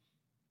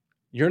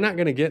 You're not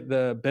going to get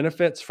the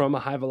benefits from a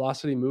high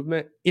velocity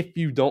movement if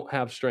you don't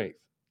have strength,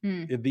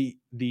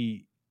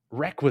 the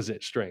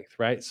requisite strength,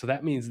 right? So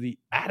that means the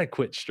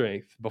adequate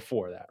strength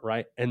before that,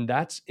 right? And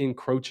that's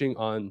encroaching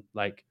on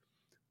like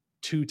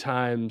 2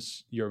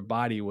 times your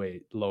body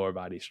weight, lower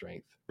body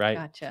strength, right?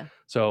 Gotcha.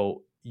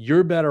 So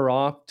you're better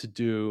off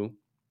to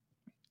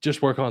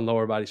just work on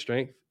lower body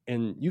strength,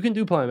 and you can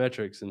do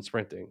plyometrics and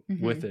sprinting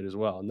with it as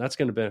well. And that's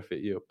going to benefit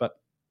you, but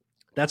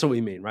that's what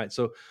we mean, right?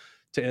 So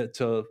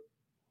to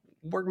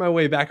work my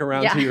way back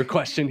around to your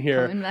question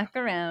here. Coming back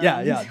around.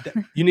 Yeah.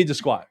 You need to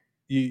squat.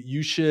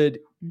 You should,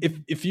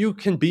 if you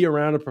can be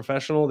around a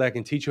professional that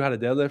can teach you how to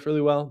deadlift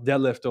really well,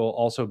 deadlift will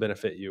also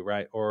benefit you,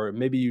 right? Or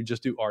maybe you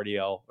just do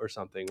RDL or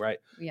something, right?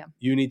 Yeah.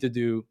 You need to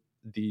do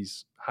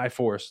these high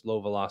force,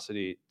 low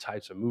velocity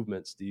types of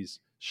movements,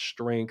 these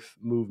strength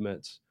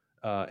movements,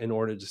 in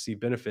order to see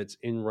benefits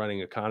in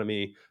running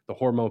economy, the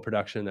hormone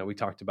production that we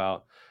talked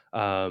about.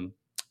 And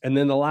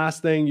then the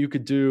last thing you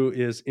could do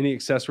is any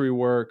accessory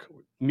work,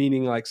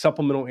 meaning like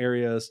supplemental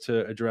areas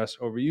to address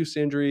overuse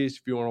injuries.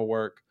 If you want to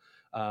work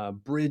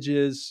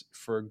bridges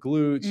for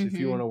glutes, if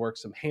you want to work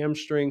some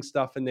hamstring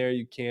stuff in there,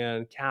 you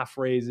can. Calf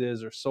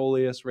raises or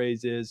soleus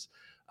raises.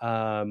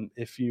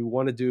 If you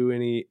want to do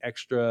any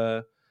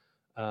extra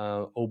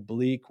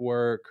oblique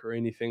work or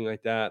anything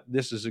like that,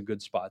 this is a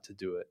good spot to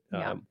do it.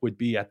 Would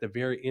be at the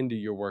very end of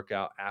your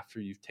workout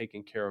after you've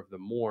taken care of the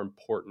more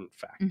important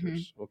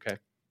factors. Okay.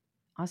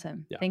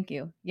 Awesome. Yeah. Thank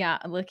you. Yeah.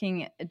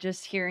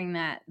 Just hearing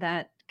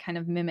that kind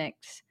of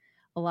mimics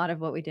a lot of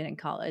what we did in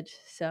college.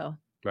 So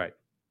right.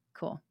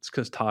 Cool. It's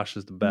because Tosh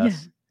is the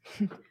best.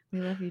 Yeah.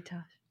 We love you,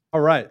 Tosh. All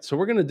right. So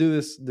we're going to do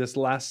this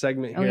last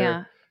segment here.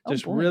 Yeah.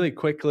 Just really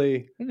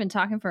quickly. We've been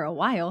talking for a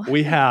while.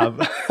 We have.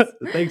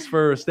 Thanks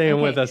for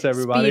staying with us,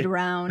 everybody. Speed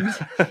round.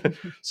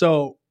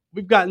 So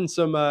we've gotten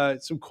some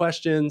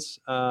questions,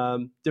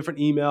 different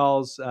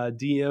emails,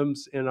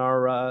 DMs in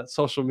our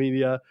social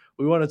media.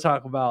 We want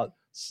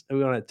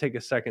to take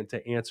a second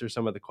to answer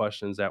some of the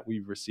questions that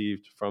we've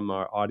received from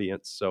our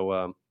audience.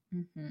 So,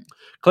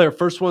 Claire,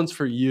 first one's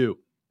for you.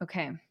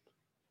 Okay.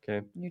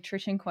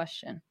 Nutrition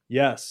question.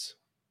 Yes.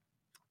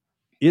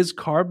 Is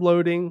carb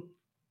loading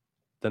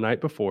the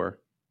night before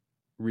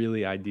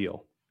really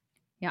ideal?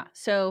 Yeah.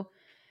 So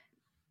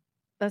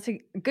that's a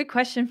good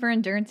question for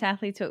endurance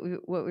athletes,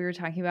 what we were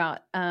talking about.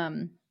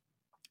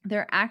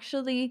 There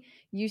actually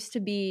used to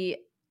be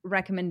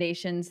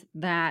recommendations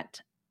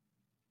that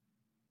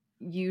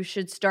you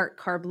should start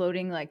carb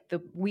loading like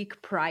the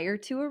week prior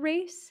to a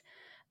race.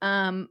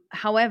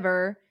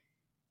 However,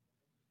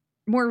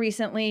 more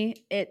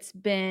recently, it's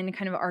been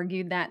kind of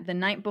argued that the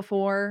night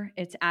before,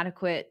 it's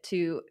adequate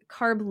to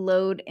carb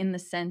load in the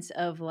sense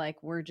of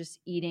like we're just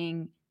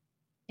eating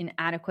an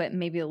adequate,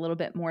 maybe a little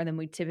bit more than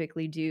we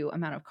typically do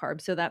amount of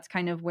carbs. So that's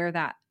kind of where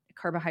that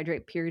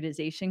carbohydrate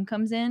periodization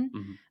comes in,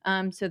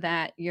 so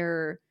that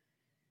your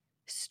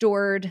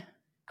stored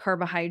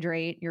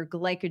carbohydrate, your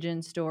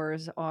glycogen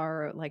stores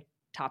are like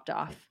topped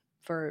off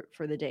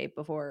for the day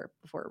before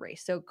a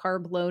race. So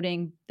carb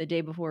loading the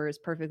day before is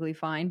perfectly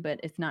fine, but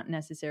it's not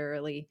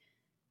necessarily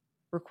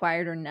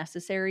required or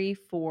necessary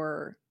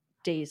for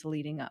days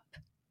leading up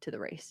to the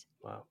race.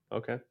 Wow.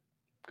 Okay.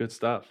 Good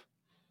stuff.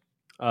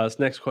 This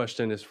next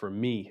question is for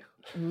me.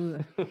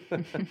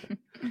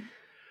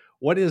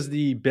 What is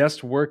the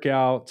best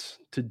workout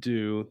to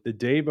do the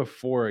day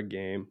before a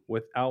game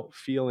without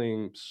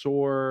feeling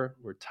sore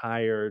or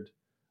tired,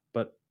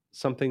 but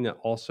something that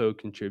also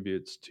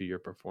contributes to your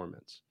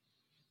performance?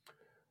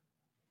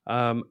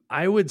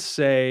 I would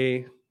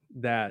say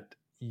that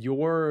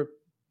your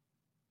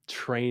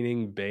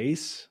training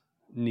base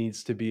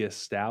needs to be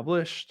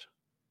established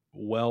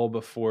well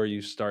before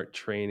you start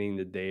training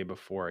the day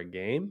before a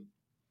game,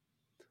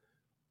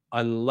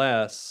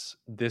 unless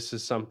this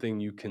is something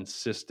you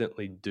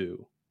consistently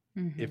do.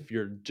 If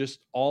you're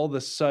just all of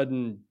a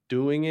sudden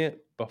doing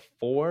it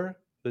before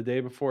the day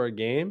before a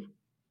game,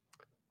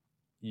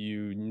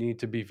 you need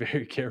to be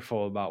very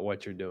careful about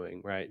what you're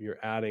doing, right? You're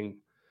adding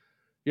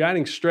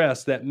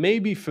stress that may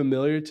be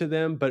familiar to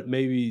them, but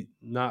maybe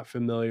not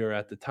familiar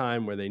at the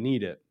time where they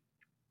need it.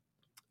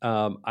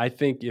 I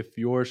think if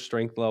your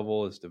strength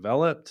level is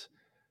developed,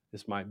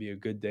 this might be a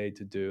good day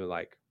to do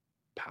like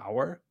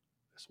power.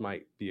 This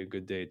might be a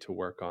good day to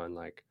work on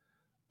like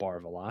bar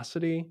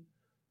velocity.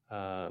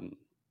 That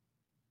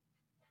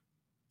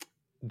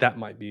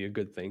might be a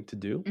good thing to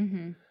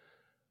do.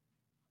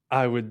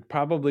 I would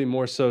probably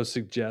more so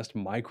suggest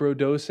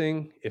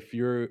microdosing. If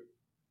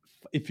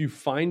you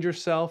find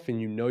yourself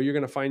and you know you're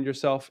going to find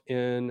yourself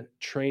in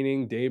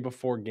training day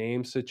before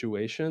game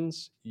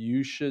situations,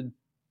 you should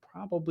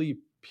probably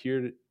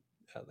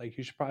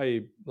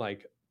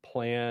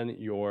plan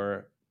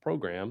your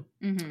program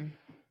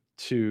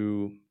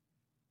to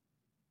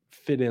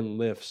fit in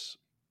lifts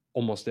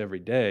almost every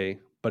day,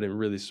 but in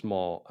really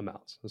small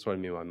amounts. That's what I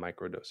mean by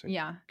microdosing.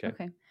 Yeah.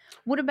 Okay.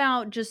 What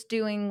about just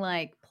doing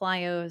like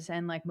plyos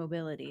and like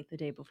mobility the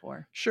day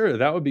before? Sure,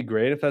 that would be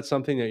great if that's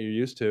something that you're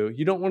used to.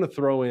 You don't want to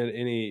throw in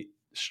any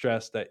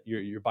stress that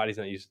your body's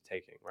not used to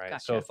taking, right?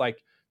 Gotcha. So if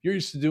like you're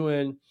used to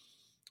doing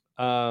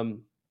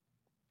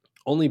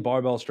only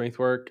barbell strength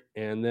work,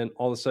 and then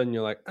all of a sudden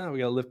you're like, oh, we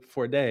got to lift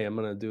for a day. I'm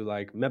gonna do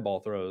like med ball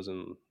throws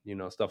and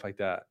stuff like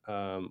that.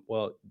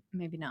 Well,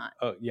 maybe not.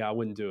 Yeah, I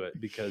wouldn't do it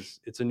because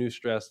it's a new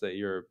stress that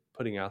you're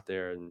putting out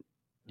there, and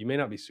you may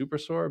not be super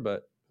sore,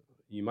 but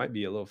you might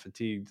be a little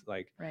fatigued,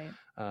 like right.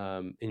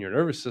 In your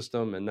nervous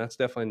system, and that's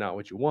definitely not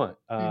what you want.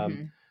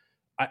 Mm-hmm.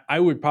 I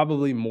would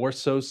probably more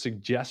so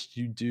suggest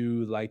you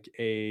do like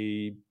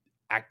a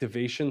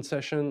activation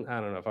session. I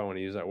don't know if I want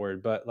to use that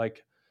word, but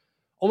like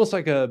almost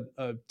like a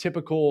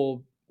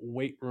typical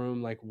weight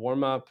room, like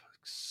warm up,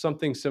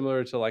 something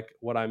similar to like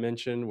what I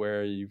mentioned,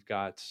 where you've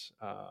got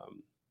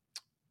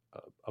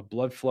a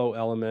blood flow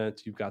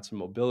element, you've got some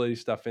mobility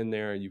stuff in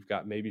there, you've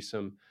got maybe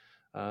some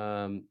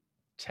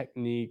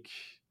technique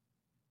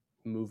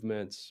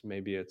movements.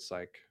 Maybe it's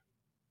like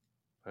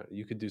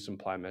you could do some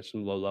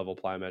some low level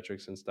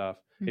plyometrics and stuff.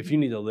 Mm-hmm. If you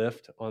need a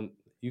lift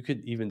you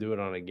could even do it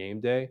on a game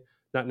day.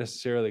 Not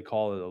necessarily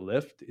call it a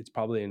lift. It's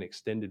probably an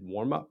extended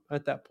warm up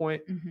at that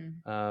point.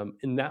 Mm-hmm.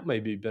 And that may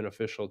be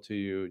beneficial to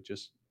you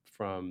just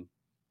from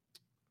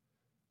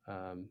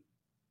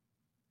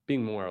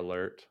being more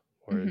alert,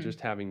 or mm-hmm.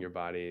 just having your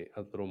body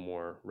a little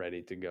more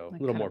ready to go, like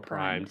a little more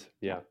primed.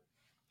 Yeah.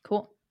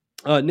 Cool.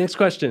 Next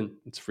question.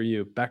 It's for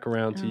you. Back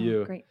around to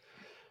you. Great.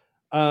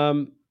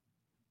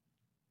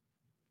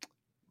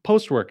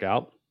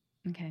 Post-workout.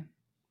 Okay.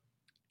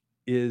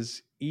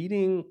 Is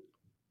eating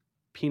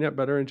peanut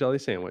butter and jelly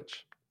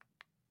sandwich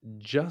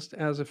just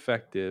as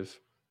effective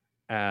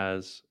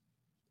as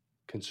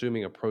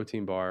consuming a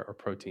protein bar or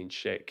protein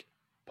shake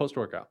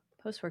post-workout?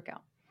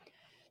 Post-workout.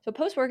 So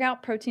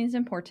post-workout, protein is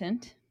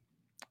important.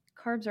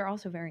 Carbs are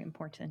also very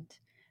important.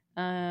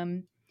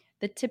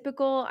 The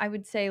typical, I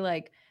would say,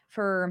 like if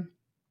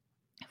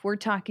we're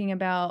talking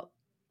about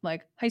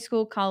like high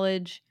school,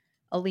 college,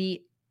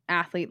 elite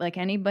athlete, like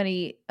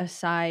anybody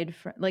aside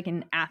from like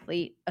an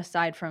athlete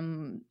aside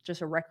from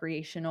just a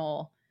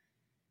recreational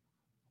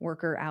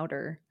worker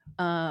outer,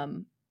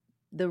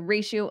 the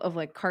ratio of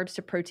like carbs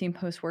to protein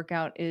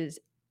post-workout is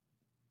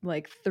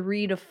like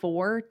 3 to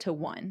 4 to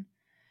 1.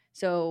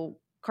 So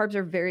carbs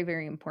are very,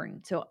 very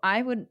important. So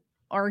I would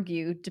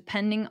argue,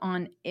 depending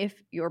on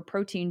if your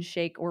protein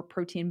shake or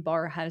protein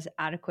bar has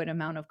adequate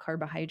amount of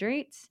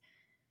carbohydrates,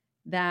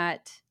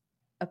 that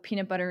a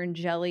peanut butter and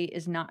jelly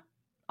is not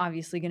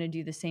obviously going to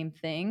do the same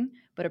thing,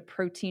 but a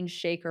protein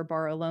shake or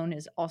bar alone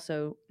is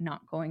also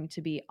not going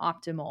to be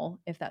optimal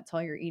if that's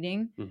all you're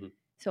eating. Mm-hmm.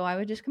 So I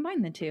would just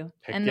combine the two.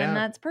 Then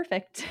that's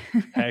perfect.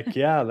 Heck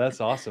yeah, that's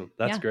awesome.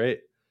 That's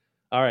great.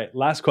 All right,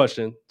 last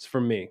question. It's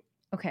from me.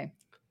 Okay.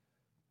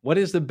 What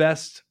is the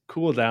best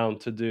cool down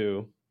to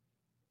do?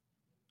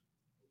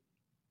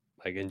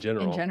 Like in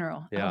general. In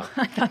general. Yeah. Oh,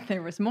 I thought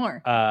there was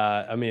more.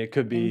 I mean, it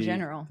could be in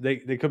general. They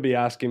could be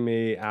asking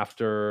me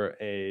after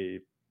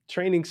a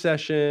training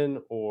session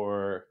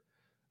or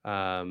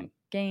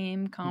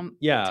game,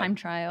 time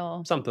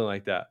trial. Something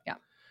like that. Yeah.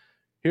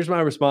 Here's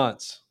my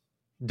response.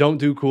 Don't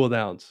do cool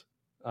downs.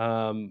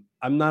 I'm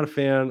not a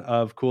fan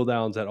of cool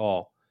downs at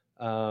all.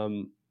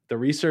 The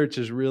research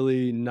is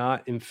really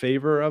not in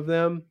favor of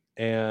them,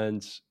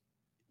 and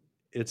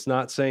it's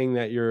not saying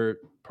that your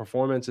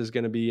performance is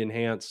going to be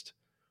enhanced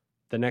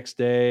the next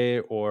day,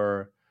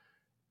 or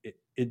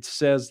it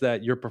says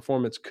that your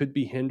performance could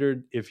be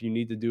hindered if you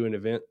need to do an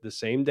event the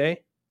same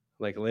day,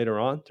 like later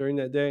on during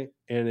that day.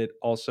 And it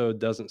also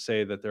doesn't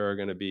say that there are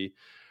going to be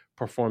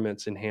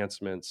performance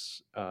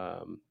enhancements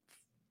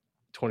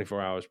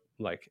 24 hours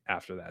like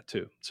after that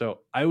too. So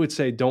I would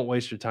say don't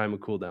waste your time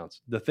with cool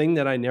downs. The thing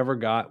that I never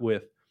got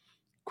with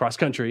cross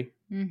country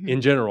mm-hmm.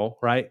 in general,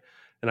 right?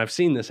 And I've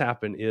seen this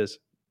happen is,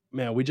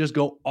 man, we just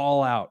go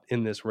all out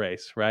in this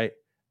race, right?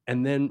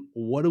 And then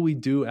what do we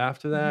do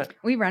after that?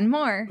 We run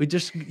more. You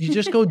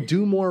just go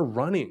do more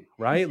running,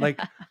 right? Like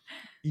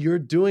you're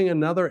doing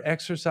another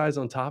exercise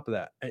on top of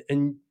that.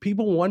 And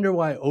people wonder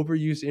why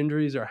overuse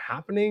injuries are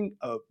happening.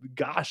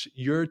 Gosh,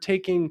 you're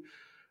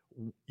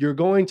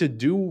going to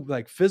do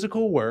like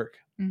physical work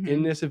mm-hmm.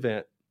 in this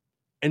event.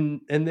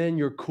 And then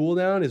your cool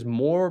down is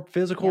more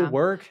physical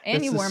work.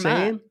 And you warm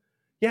up.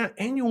 Yeah,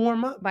 and you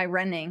warm up. By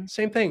running.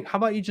 Same thing. How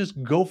about you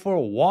just go for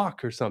a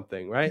walk or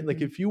something, right? Mm-hmm.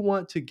 Like if you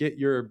want to get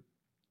your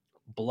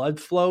blood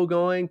flow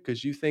going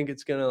because you think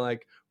it's going to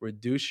like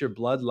reduce your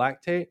blood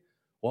lactate,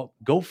 well,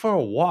 go for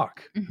a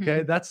walk. Mm-hmm.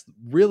 Okay. That's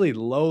really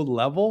low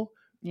level.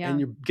 Yeah.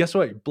 And guess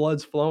what? Your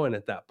blood's flowing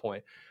at that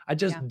point. I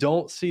just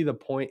don't see the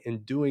point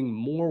in doing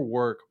more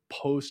work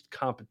post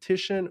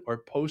competition or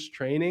post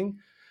training,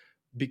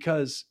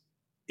 because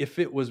if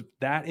it was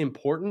that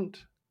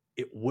important,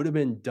 it would have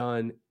been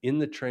done in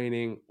the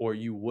training, or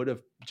you would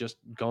have just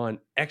gone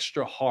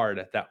extra hard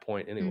at that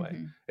point anyway.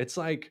 Mm-hmm. It's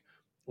like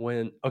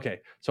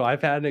So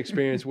I've had an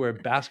experience where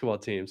basketball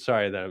teams,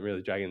 sorry that I'm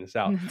really dragging this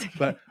out,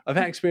 but I've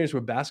had experience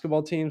with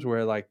basketball teams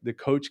where like the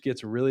coach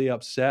gets really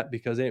upset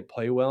because they didn't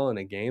play well in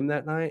a game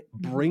that night,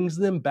 brings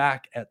them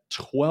back at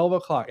 12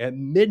 o'clock at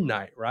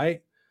midnight,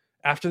 right?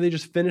 After they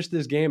just finished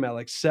this game at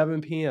like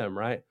 7 p.m.,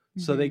 right?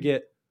 So they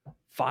get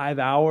 5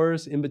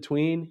 hours in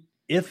between,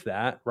 if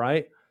that,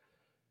 right?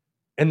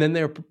 And then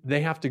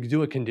they have to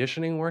do a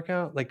conditioning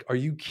workout. Like, are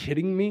you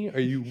kidding me? Are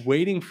you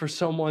waiting for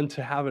someone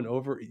to have an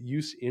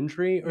overuse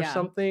injury or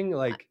something?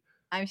 Like,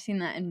 I've seen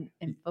that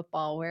in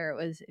football where it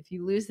was, if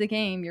you lose the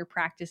game, you're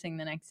practicing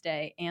the next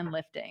day and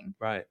lifting.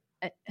 Right.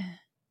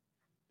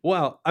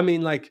 Well, I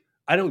mean, like,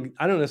 I don't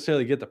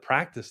necessarily get the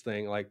practice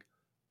thing. Like,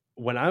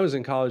 when I was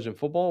in college in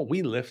football,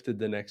 we lifted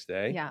the next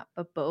day. Yeah,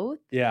 but both?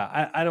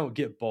 Yeah, I don't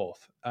get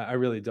both. I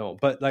really don't.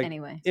 But like,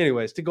 anyway.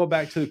 Anyways, to go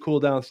back to the cool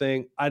down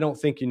thing, I don't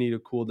think you need a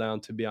cool down,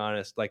 to be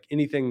honest. Like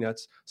anything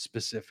that's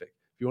specific.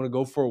 If you want to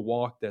go for a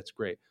walk, that's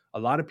great. A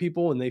lot of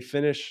people, when they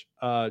finish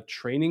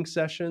training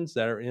sessions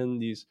that are in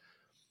these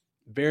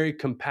very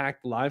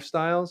compact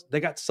lifestyles,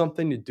 they got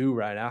something to do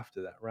right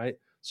after that, right?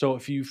 So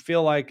if you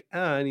feel like,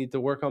 I need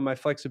to work on my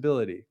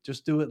flexibility,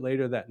 just do it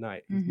later that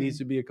night. It needs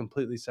to be a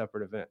completely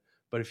separate event.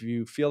 But if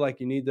you feel like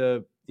you need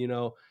to,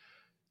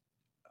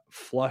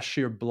 flush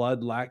your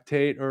blood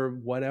lactate or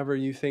whatever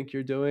you think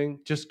you're doing,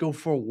 just go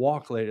for a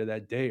walk later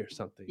that day or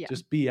something. Yeah.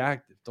 Just be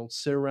active. Don't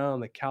sit around on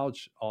the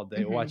couch all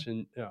day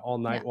watching all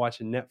night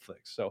watching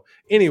Netflix. So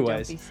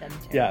anyways,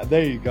 yeah,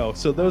 there you go.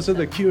 So those are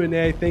the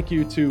Q&A. Thank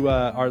you to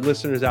our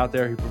listeners out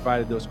there who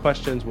provided those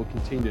questions. We'll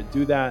continue to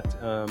do that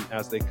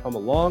as they come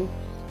along.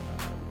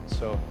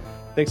 So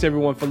thanks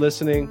everyone for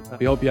listening.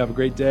 We hope you have a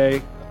great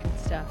day. Good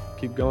stuff.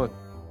 Keep going.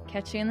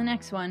 Catch you in the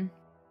next one.